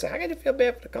 People may say, how can you feel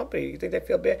bad for the company? You think they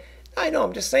feel bad? I know.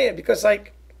 I'm just saying it because,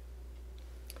 like,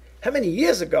 how many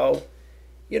years ago,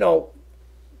 you know,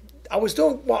 I was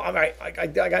doing, well, I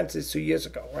got into this 2 years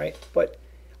ago, right? But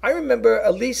I remember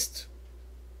at least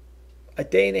a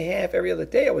day and a half every other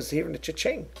day I was hearing the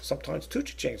cha-ching. Sometimes 2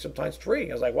 cha-chings, sometimes 3.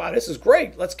 I was like, wow, this is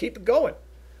great. Let's keep it going.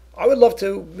 I would love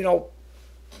to, you know,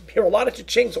 hear a lot of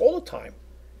cha-chings all the time,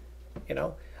 you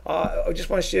know. I just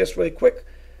want to share this really quick.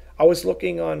 I was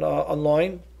looking on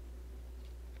online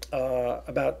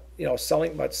about, you know,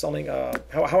 selling how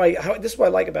this is what I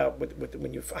like about with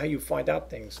when you how you find out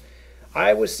things.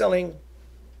 I was selling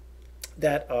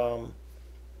that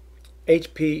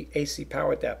HP AC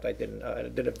power adapter. I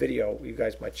did a video. You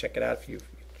guys might check it out if you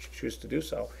choose to do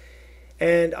so.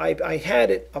 And I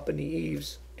had it up in the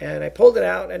eaves, and I pulled it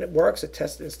out, and it works. I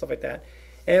tested it and stuff like that.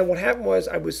 And what happened was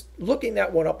I was looking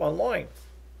that one up online,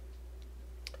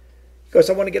 because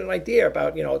I want to get an idea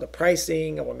about, you know, the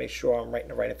pricing. I want to make sure I'm writing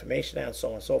the right information down, so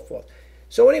on and so forth.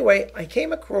 So anyway, I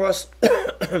came across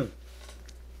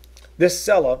this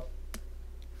seller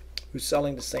who's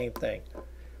selling the same thing.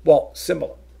 Well,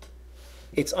 similar.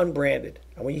 It's unbranded.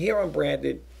 And when you hear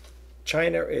unbranded,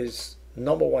 China is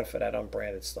 #1 for that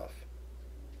unbranded stuff.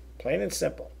 Plain and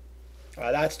simple.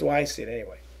 That's the way I see it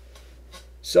anyway.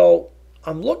 So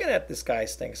I'm looking at this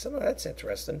guy's thing. So, oh, that's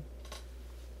interesting.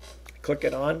 Click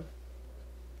it on.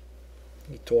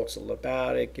 He talks a little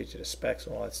about it, gives you the specs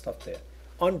and all that stuff there.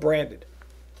 Unbranded.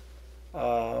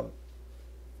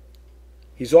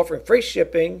 He's offering free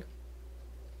shipping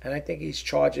and I think he's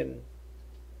charging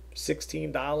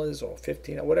 $16 or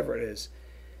 $15 or whatever it is.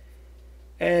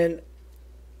 And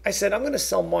I said, I'm going to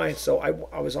sell mine. So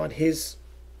I was on his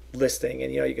listing,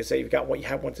 and you can say you've got one, you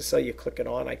have one to sell, you click it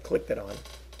on. I clicked it on.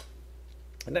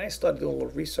 And then I started doing a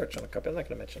little research on the company. I'm not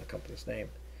going to mention the company's name.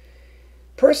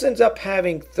 Person ends up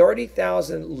having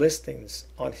 30,000 listings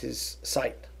on his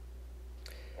site.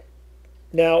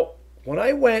 Now, when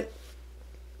I went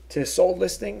to sold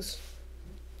listings,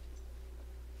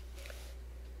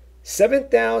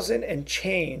 7,000 and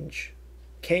change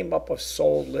came up of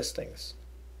sold listings.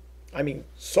 I mean,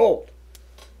 sold.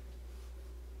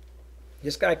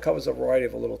 This guy covers a variety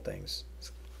of little things.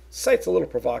 Site's a little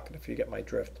provocative if you get my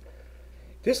drift.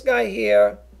 This guy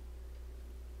here,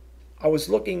 I was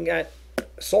looking at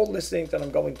sold listings and I'm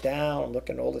going down. I'm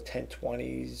looking at all the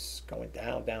 1020s, going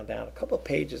down, down, down. A couple of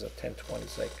pages of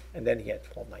 1020s, and then he had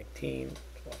 1219,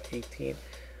 1218.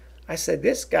 I said,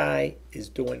 this guy is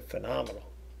doing phenomenal.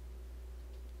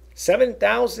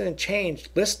 7,000 and change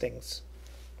listings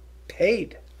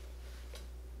paid.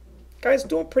 Guy's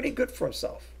doing pretty good for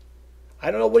himself. I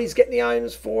don't know what he's getting the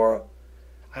items for.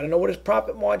 I don't know what his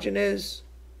profit margin is,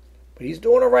 but he's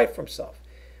doing all right for himself.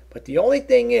 But the only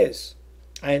thing is,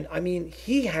 and I mean,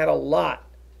 he had a lot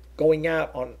going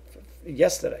out on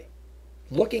yesterday.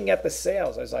 Looking at the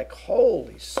sales, I was like,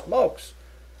 holy smokes.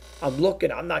 I'm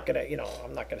looking, I'm not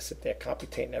gonna sit there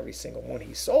computing every single one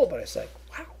he sold, but I was like,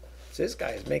 wow, so this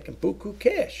guy is making buku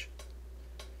cash.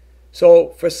 So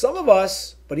for some of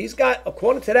us, but he's got,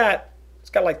 according to that,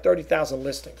 he's got like 30,000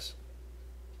 listings.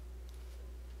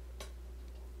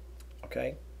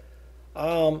 Okay.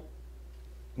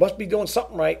 Must be doing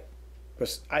something right,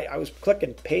 because I was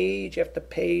clicking page after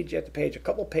page after page, a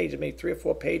couple of pages, maybe 3 or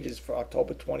 4 pages for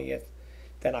October 20th,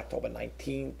 then October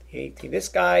 19th, 18th. This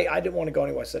guy, I didn't want to go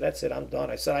anywhere. I said, that's it, I'm done.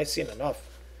 I said, I've seen enough.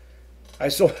 I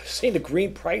seen the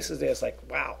green prices there. It's like,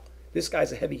 wow, this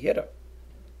guy's a heavy hitter.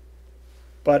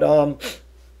 But,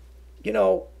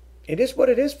 it is what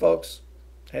it is, folks.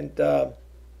 And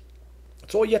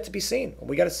it's all yet to be seen.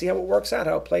 We got to see how it works out,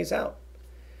 how it plays out.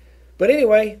 But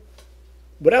anyway,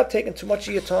 without taking too much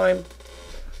of your time,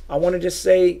 I want to just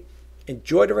say,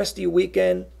 enjoy the rest of your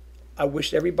weekend. I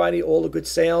wish everybody all the good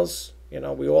sales.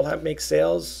 We all make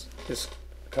sales this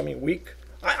coming week.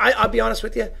 I'll be honest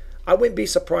with you. I wouldn't be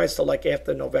surprised till like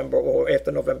after November or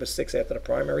after November 6th, after the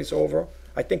primary's over.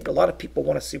 I think a lot of people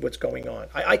want to see what's going on.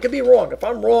 I could be wrong. If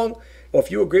I'm wrong, or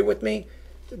if you agree with me,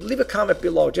 leave a comment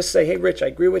below. Just say, hey, Rich, I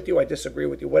agree with you. I disagree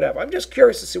with you, whatever. I'm just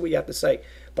curious to see what you have to say.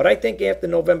 But I think after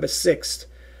November 6th,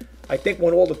 I think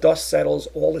when all the dust settles,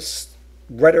 all this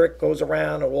rhetoric goes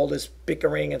around, or all this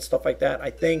bickering and stuff like that, I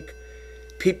think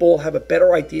people have a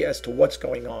better idea as to what's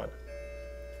going on.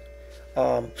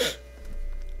 The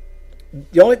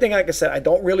only thing, like I said, I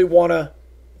don't really want to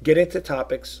get into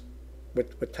topics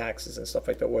with taxes and stuff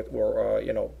like that,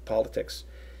 or politics.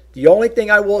 The only thing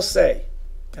I will say,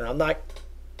 and I'm not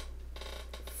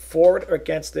for it or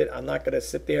against it, I'm not going to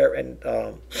sit there and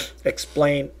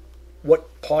explain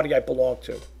what party I belong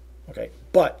to. Okay,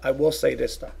 but I will say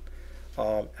this stuff,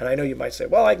 and I know you might say,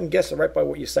 well, I can guess it right by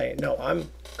what you're saying. No,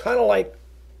 I'm kind of like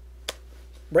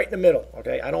right in the middle.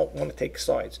 Okay, I don't want to take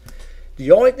sides.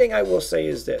 The only thing I will say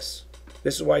is this.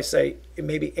 This is why I say it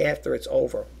may be after it's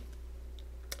over.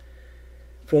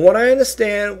 From what I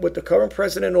understand with the current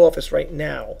president in office right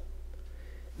now,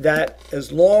 that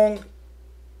as long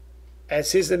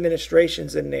as his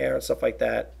administration's in there and stuff like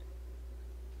that,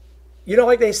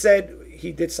 like they said,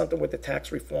 he did something with the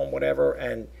tax reform, whatever,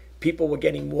 and people were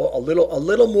getting a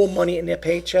little more money in their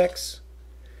paychecks.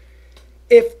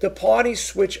 If the parties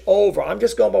switch over, I'm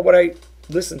just going by what I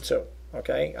listen to.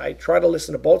 Okay, I try to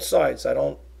listen to both sides.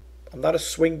 I'm not a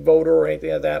swing voter or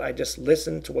anything like that. I just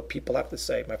listen to what people have to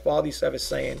say. My father used to have a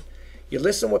saying, you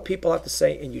listen to what people have to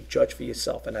say and you judge for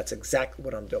yourself. And that's exactly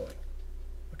what I'm doing.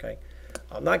 Okay?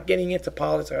 I'm not getting into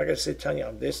politics. I got to sit telling you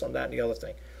I'm this, I'm that, and the other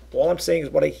thing. All I'm saying is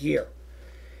what I hear.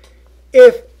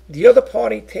 If the other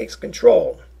party takes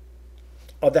control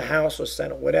of the House or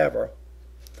Senate, whatever,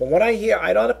 from what I hear,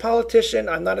 I'm not a politician.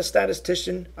 I'm not a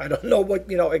statistician. I don't know what,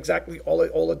 exactly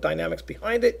all the dynamics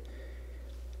behind it.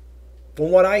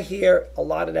 From what I hear, a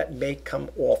lot of that may come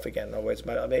off again. In other words,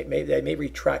 they may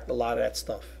retract a lot of that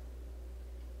stuff.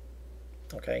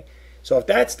 Okay, so if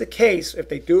that's the case, if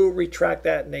they do retract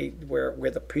that, and where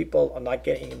the people are not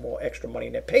getting any more extra money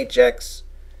in their paychecks,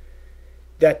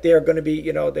 that they're going to be,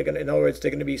 in other words,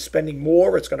 they're going to be spending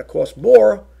more. It's going to cost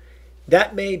more.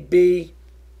 That may be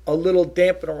a little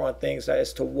dampener on things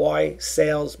as to why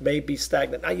sales may be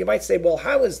stagnant. Now you might say, well,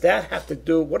 how does that have to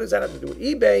do? What does that have to do with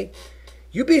eBay?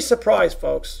 You'd be surprised,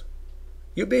 folks.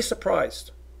 You'd be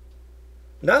surprised.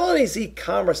 Not only is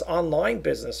e-commerce online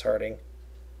business hurting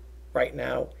right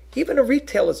now, even the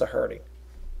retailers are hurting.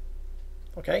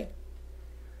 Okay?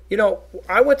 You know,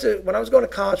 when I was going to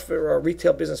college for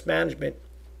retail business management,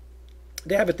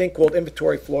 they have a thing called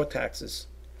inventory floor taxes.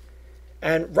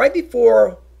 And right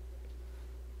before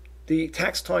the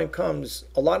tax time comes,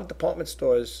 a lot of department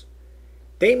stores,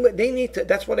 they need to,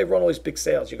 that's why they run all these big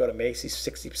sales. You go to Macy's,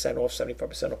 60% off, 75%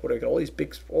 off, whatever, you get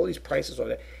all these prices over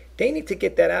there. They need to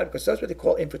get that out because that's what they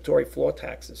call inventory floor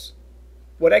taxes.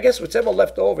 What I guess whatever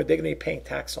left over, they're going to be paying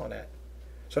tax on that.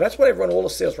 So that's why they run all the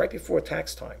sales right before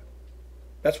tax time.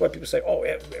 That's why people say, oh,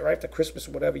 right after Christmas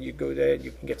or whatever, you go there, you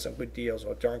can get some good deals,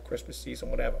 or during Christmas season,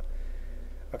 whatever.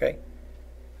 Okay?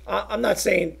 I'm not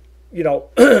saying, you know,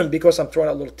 because I'm throwing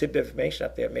out a little tidbit of information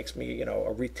out there, it makes me, you know,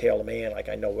 a retail man, like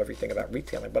I know everything about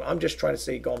retailing. But I'm just trying to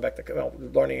say, going back to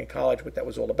learning in college what that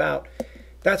was all about,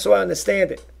 that's how I understand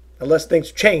it. Unless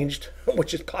things changed,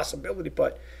 which is a possibility.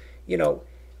 But, you know,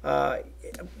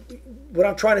 what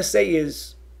I'm trying to say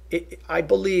is, I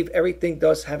believe everything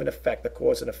does have an effect, a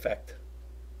cause and effect.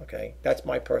 Okay, that's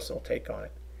my personal take on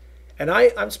it. And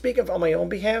I'm speaking on my own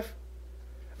behalf.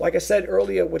 Like I said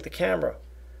earlier with the camera,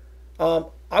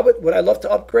 would I love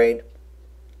to upgrade?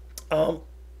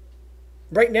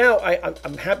 Right now,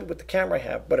 I'm happy with the camera I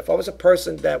have. But if I was a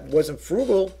person that wasn't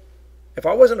frugal, if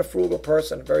I wasn't a frugal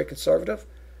person, very conservative,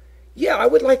 yeah, I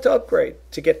would like to upgrade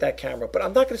to get that camera. But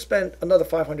I'm not going to spend another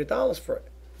 $500 for it.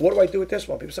 What do I do with this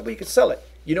one? People say, well, you can sell it.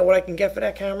 You know what I can get for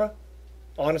that camera?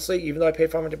 Honestly, even though I paid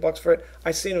 $500 for it,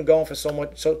 I seen them going for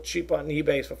so cheap on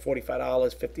eBay for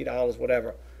 $45, $50,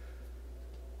 whatever.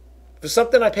 For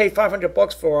something I paid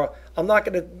 $500 for, I'm not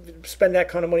going to spend that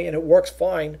kind of money, and it works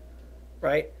fine,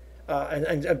 right?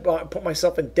 And put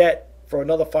myself in debt for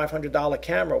another $500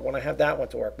 camera when I have that one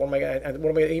to work. What am I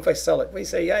going to, if I sell it? Well, you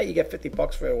say, yeah, you get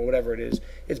 $50 for it or whatever it is.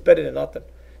 It's better than nothing.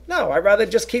 No, I'd rather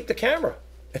just keep the camera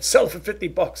and sell it for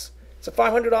 $50. It's a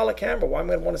 $500 camera. Why am I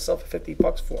going to want to sell it for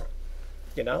 $50 for?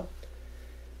 You know?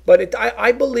 But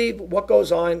I believe what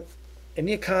goes on in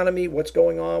the economy, what's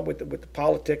going on with the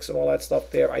politics and all that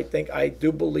stuff there, I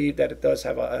do believe that it does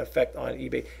have an effect on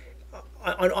eBay,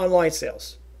 on online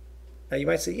sales. Now you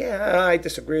might say, yeah, I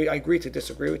disagree. I agree to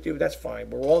disagree with you. That's fine.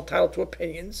 We're all entitled to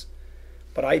opinions.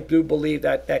 But I do believe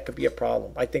that that could be a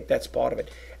problem. I think that's part of it.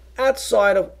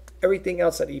 Outside of everything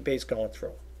else that eBay's going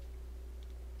through.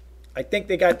 I think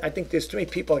there's too many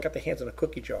people that got their hands in a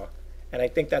cookie jar. And I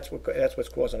think that's what's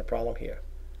causing a problem here.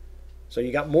 So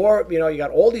you got more, you know, you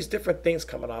got all these different things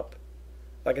coming up.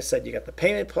 Like I said, you got the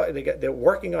payment, they're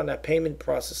working on that payment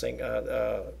processing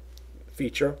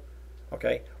feature.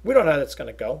 Okay, we don't know how that's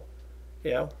going to go.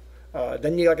 You know,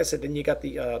 then you, like I said, then you got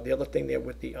the other thing there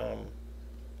with the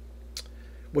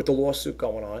lawsuit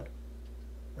going on,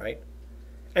 right?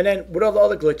 And then what are the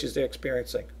other glitches they're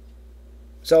experiencing?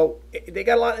 So they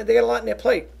got a lot in their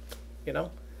plate, you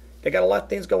know. They got a lot of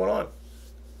things going on.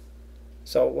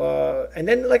 So, and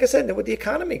then, like I said, with the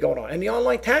economy going on, and the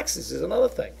online taxes is another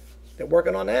thing. They're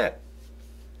working on that.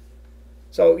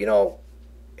 So, you know,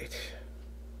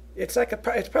 it's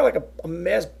probably like a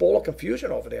mass ball of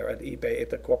confusion over there at eBay,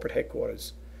 at the corporate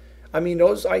headquarters. I mean,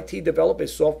 those IT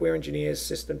developers, software engineers,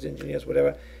 systems engineers,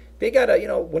 whatever, they got to, you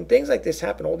know, when things like this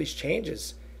happen, all these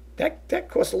changes, that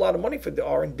costs a lot of money for the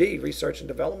R&D, research and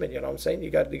development. You know what I'm saying?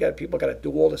 You got people got to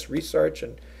do all this research,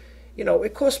 and you know,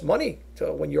 it costs money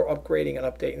when you're upgrading and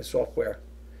updating software.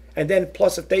 And then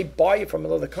plus, if they buy it from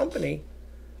another company,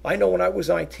 I know when I was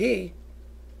IT,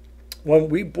 when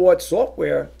we bought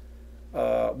software,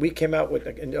 we came out with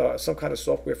some kind of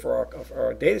software for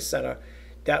our data center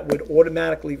that would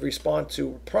automatically respond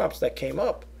to prompts that came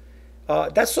up.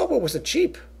 That software wasn't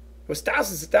cheap. It was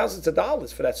thousands and thousands of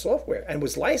dollars for that software, and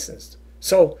was licensed.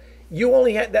 So you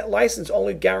only had that license,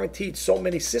 only guaranteed so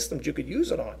many systems you could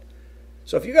use it on.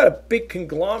 So if you got a big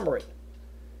conglomerate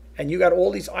and you got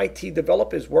all these IT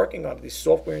developers working on it, these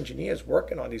software engineers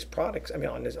working on these products, I mean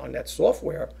on that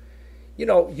software, you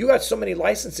know, you got so many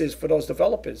licenses for those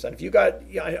developers. And if you got,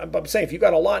 I'm saying if you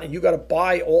got a lot and you got to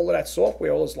buy all of that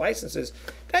software, all those licenses,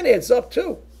 that adds up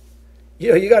too. You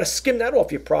know, you got to skim that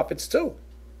off your profits too.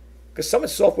 Because some of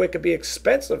the software could be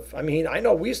expensive. I mean, I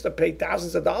know we used to pay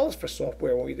thousands of dollars for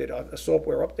software when we did a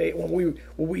software update, when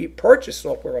we purchased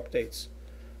software updates.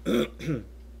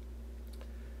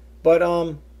 But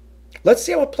let's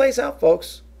see how it plays out,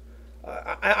 folks.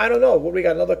 I don't know. What we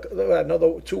got,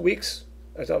 another 2 weeks?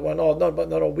 Well, no,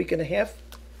 a week and a half.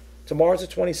 Tomorrow's the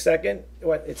 22nd.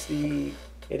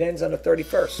 It ends on the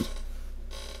 31st,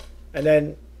 and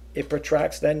then it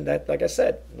protracts. Then that, like I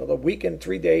said, another week and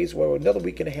 3 days, or another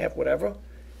week and a half, whatever,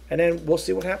 and then we'll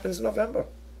see what happens in November.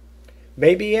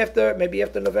 Maybe after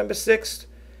November 6th.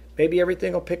 Maybe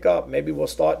everything will pick up. Maybe we'll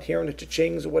start hearing the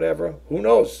cha-chings or whatever. Who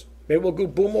knows? Maybe we'll go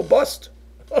boom or bust.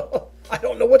 I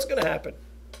don't know what's going to happen.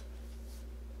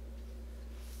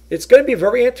 It's going to be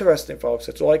very interesting, folks.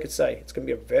 That's all I could say. It's going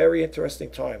to be a very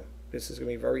interesting time. This is going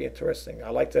to be very interesting.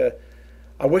 I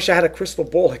wish I had a crystal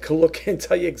ball I could look and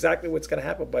tell you exactly what's going to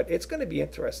happen, but it's going to be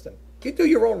interesting. You do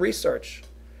your own research.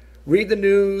 Read the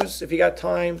news if you got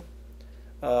time,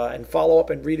 and follow up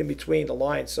and read in between the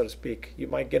lines, so to speak. You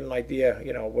might get an idea,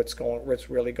 what's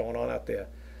really going on out there.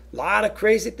 A lot of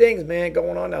crazy things, man,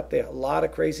 going on out there. A lot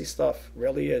of crazy stuff.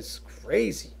 Really is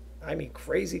crazy. I mean,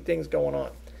 crazy things going on.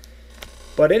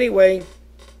 But anyway,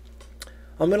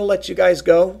 I'm going to let you guys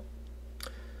go.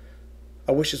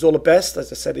 I wish you all the best,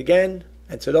 as I said again.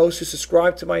 And to those who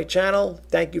subscribe to my channel,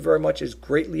 thank you very much. It's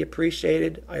greatly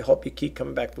appreciated. I hope you keep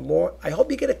coming back for more. I hope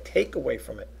you get a takeaway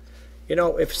from it.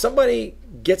 If somebody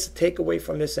gets a takeaway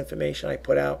from this information I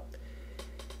put out,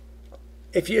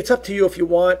 it's up to you if you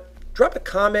want. Drop a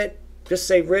comment. Just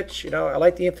say, Rich, I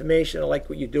like the information. I like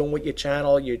what you're doing with your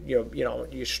channel.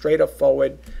 You're straight up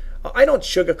forward. I don't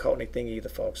sugarcoat anything either,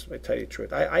 folks. Let me tell you the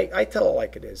truth. I tell it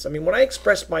like it is. I mean, when I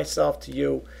express myself to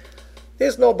you,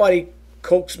 there's nobody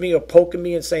coax me or poking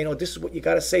me and saying, oh, this is what you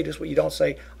got to say, this is what you don't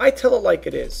say. I tell it like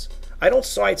it is. I don't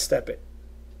sidestep it.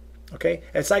 Okay?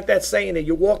 It's like that saying that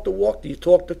you walk the walk, you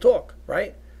talk the talk,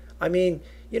 right? I mean,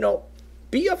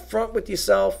 be upfront with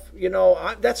yourself.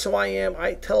 That's who I am.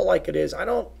 I tell it like it is. I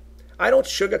don't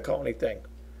sugarcoat anything.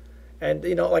 And,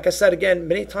 like I said again,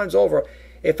 many times over,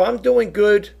 if I'm doing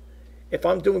good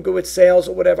with sales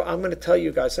or whatever, I'm going to tell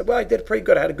you guys, well, I did pretty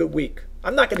good. I had a good week.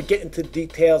 I'm not going to get into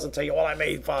details and tell you, well, I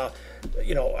made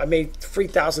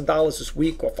 $3,000 this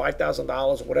week or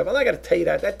 $5,000 or whatever. I'm not going to tell you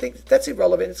that. That's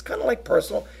irrelevant. It's kind of like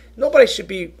personal. Nobody should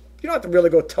be, you don't have to really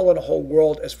go telling the whole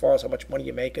world as far as how much money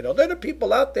you're making. There are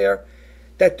people out there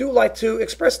that do like to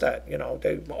express that. You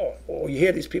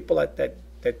hear these people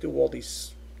that do all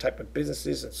these type of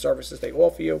businesses and services they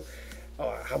offer you,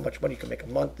 how much money you can make a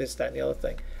month, this, that, and the other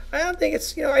thing. I don't think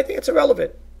it's, I think it's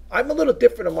irrelevant. I'm a little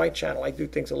different on my channel. I do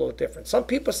things a little different. Some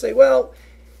people say, well,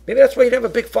 maybe that's why you'd have a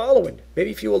big following.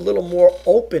 Maybe if you were a little more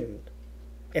open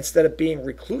instead of being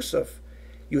reclusive,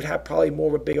 you'd have probably more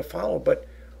of a bigger following. But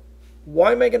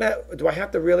why am I going to, do I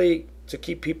have to really, to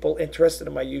keep people interested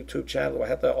in my YouTube channel, do I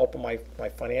have to open my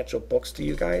financial books to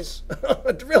you guys?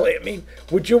 Really, I mean,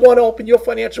 would you want to open your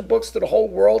financial books to the whole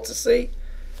world to see?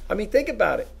 I mean, think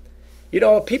about it.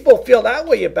 If people feel that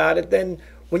way about it, then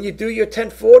when you do your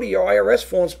 1040, your IRS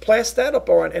forms, blast that up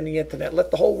on the internet.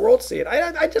 Let the whole world see it.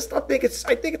 I just don't think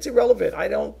I think it's irrelevant. I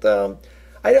don't,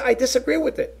 I disagree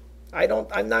with it.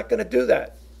 I'm not going to do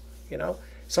that.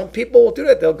 Some people will do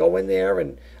that. They'll go in there,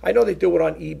 and I know they do it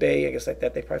on eBay, I guess like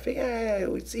that. They probably think,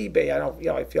 it's eBay.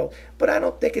 I feel, but I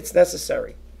don't think it's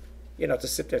necessary, to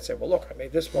sit there and say, well, look, I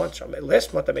made this much.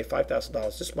 Last month I made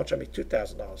 $5,000. This month I made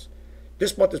 $2,000.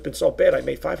 This month has been so bad, I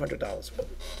made $500.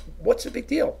 What's the big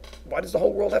deal? Why does the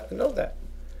whole world have to know that?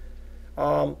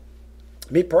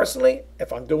 Me personally,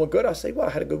 if I'm doing good, I'll say, well,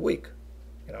 I had a good week.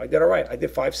 I did all right. I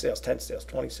did 5 sales, 10 sales,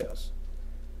 20 sales.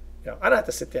 I don't have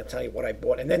to sit there and tell you what I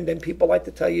bought. And then people like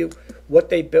to tell you what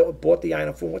they bought the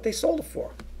item for and what they sold it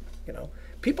for.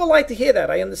 People like to hear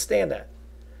that. I understand that.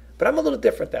 But I'm a little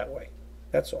different that way.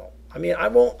 That's all. I mean,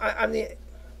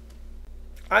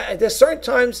 there's certain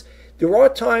times. There are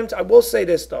times, I will say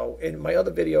this though, in my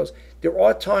other videos, there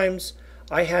are times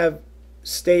I have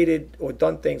stated or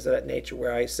done things of that nature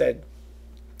where I said,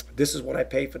 this is what I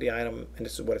paid for the item and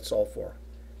this is what it sold for.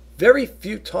 Very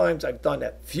few times I've done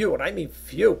that. Few, and I mean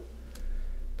few.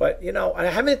 But, I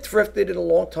haven't thrifted in a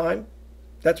long time.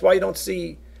 That's why you don't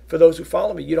see, for those who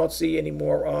follow me, you don't see any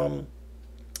more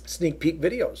sneak peek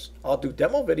videos. I'll do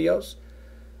demo videos.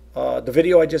 The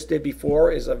video I just did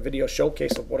before is a video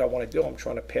showcase of what I want to do. I'm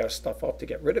trying to pair stuff up to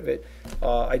get rid of it.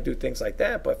 I do things like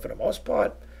that, but for the most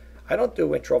part, I don't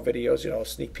do intro videos,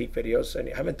 sneak peek videos, and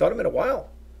I haven't done them in a while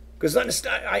because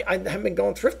I haven't been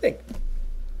going thrifting.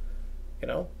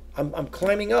 I'm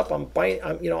climbing up. I'm buying.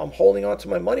 I'm holding on to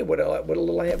my money. What a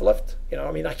little I have left.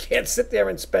 I can't sit there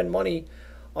and spend money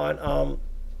on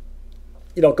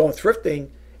going thrifting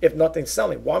if nothing's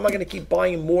selling. Why am I going to keep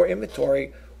buying more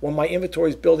inventory when my inventory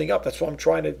is building up? That's why I'm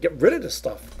trying to get rid of this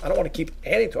stuff. I don't want to keep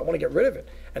adding to it. I want to get rid of it.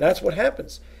 And that's what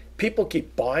happens. People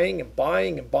keep buying and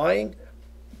buying and buying.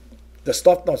 The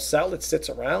stuff don't sell. It sits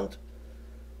around.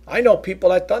 I know people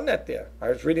that done that there. I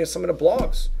was reading some of the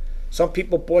blogs. Some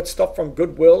people bought stuff from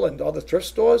Goodwill and other thrift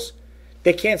stores.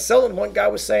 They can't sell it. And one guy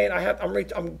was saying,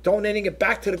 I'm donating it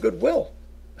back to the Goodwill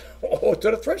or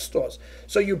to the thrift stores.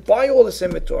 So you buy all this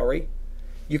inventory.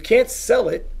 You can't sell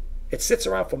it. It sits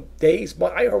around for days.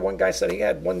 But I heard one guy said he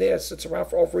had one there that sits around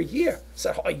for over a year. I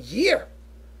said, a year?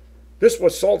 This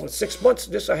was sold for 6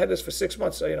 months. I had this for 6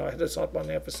 months. I had this on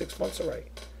there for 6 months already.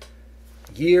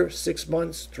 Year, 6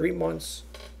 months, 3 months.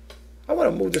 I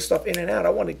want to move this stuff in and out. I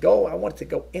want it to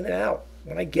go in and out.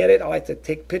 When I get it, I like to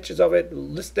take pictures of it,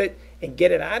 list it, and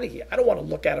get it out of here. I don't want to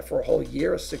look at it for a whole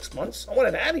year or 6 months. I want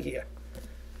it out of here,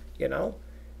 you know.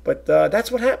 But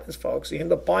that's what happens, folks. You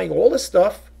end up buying all this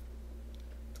stuff.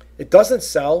 It doesn't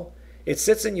sell. It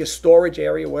sits in your storage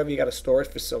area, wherever you got a storage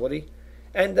facility,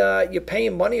 and you're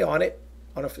paying money on it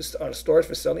on a storage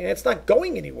facility, and it's not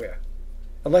going anywhere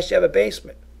unless you have a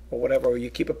basement or whatever, or you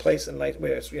keep a place in like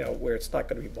where it's where it's not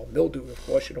going to be mildew. Of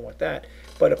course, you don't want that,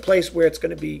 but a place where it's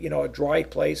going to be a dry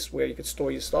place where you can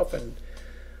store your stuff, and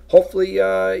hopefully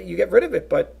you get rid of it.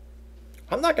 But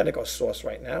I'm not going to go source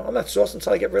right now. I'm not sourcing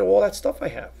until I get rid of all that stuff I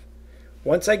have.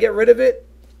 Once I get rid of it,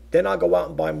 then I'll go out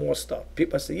and buy more stuff.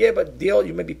 People say, yeah, but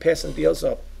you may be passing deals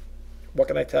up. What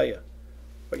can I tell you?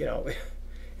 But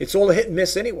it's all a hit and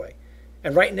miss anyway.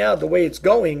 And right now, the way it's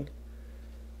going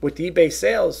with the eBay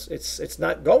sales, it's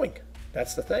not going.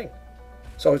 That's the thing.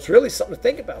 So it's really something to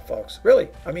think about, folks. Really.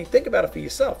 I mean, think about it for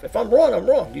yourself. If I'm wrong, I'm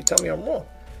wrong. You tell me I'm wrong.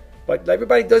 But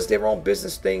everybody does their own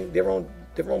business thing, their own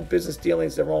business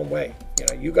dealings their own way.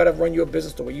 You got to run your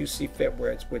business the way you see fit,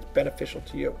 where it's beneficial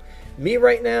to you. Me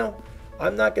right now,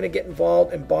 I'm not going to get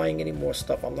involved in buying any more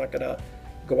stuff. I'm not going to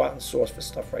go out and source for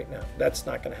stuff right now. That's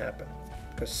not going to happen.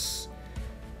 Because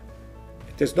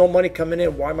if there's no money coming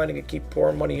in, why am I going to keep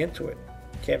pouring money into it?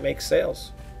 Can't make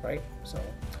sales, right? So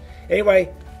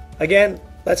anyway, again,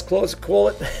 let's call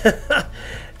it.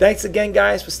 Thanks again,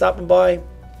 guys, for stopping by.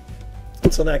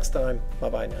 Until next time,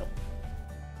 bye-bye now.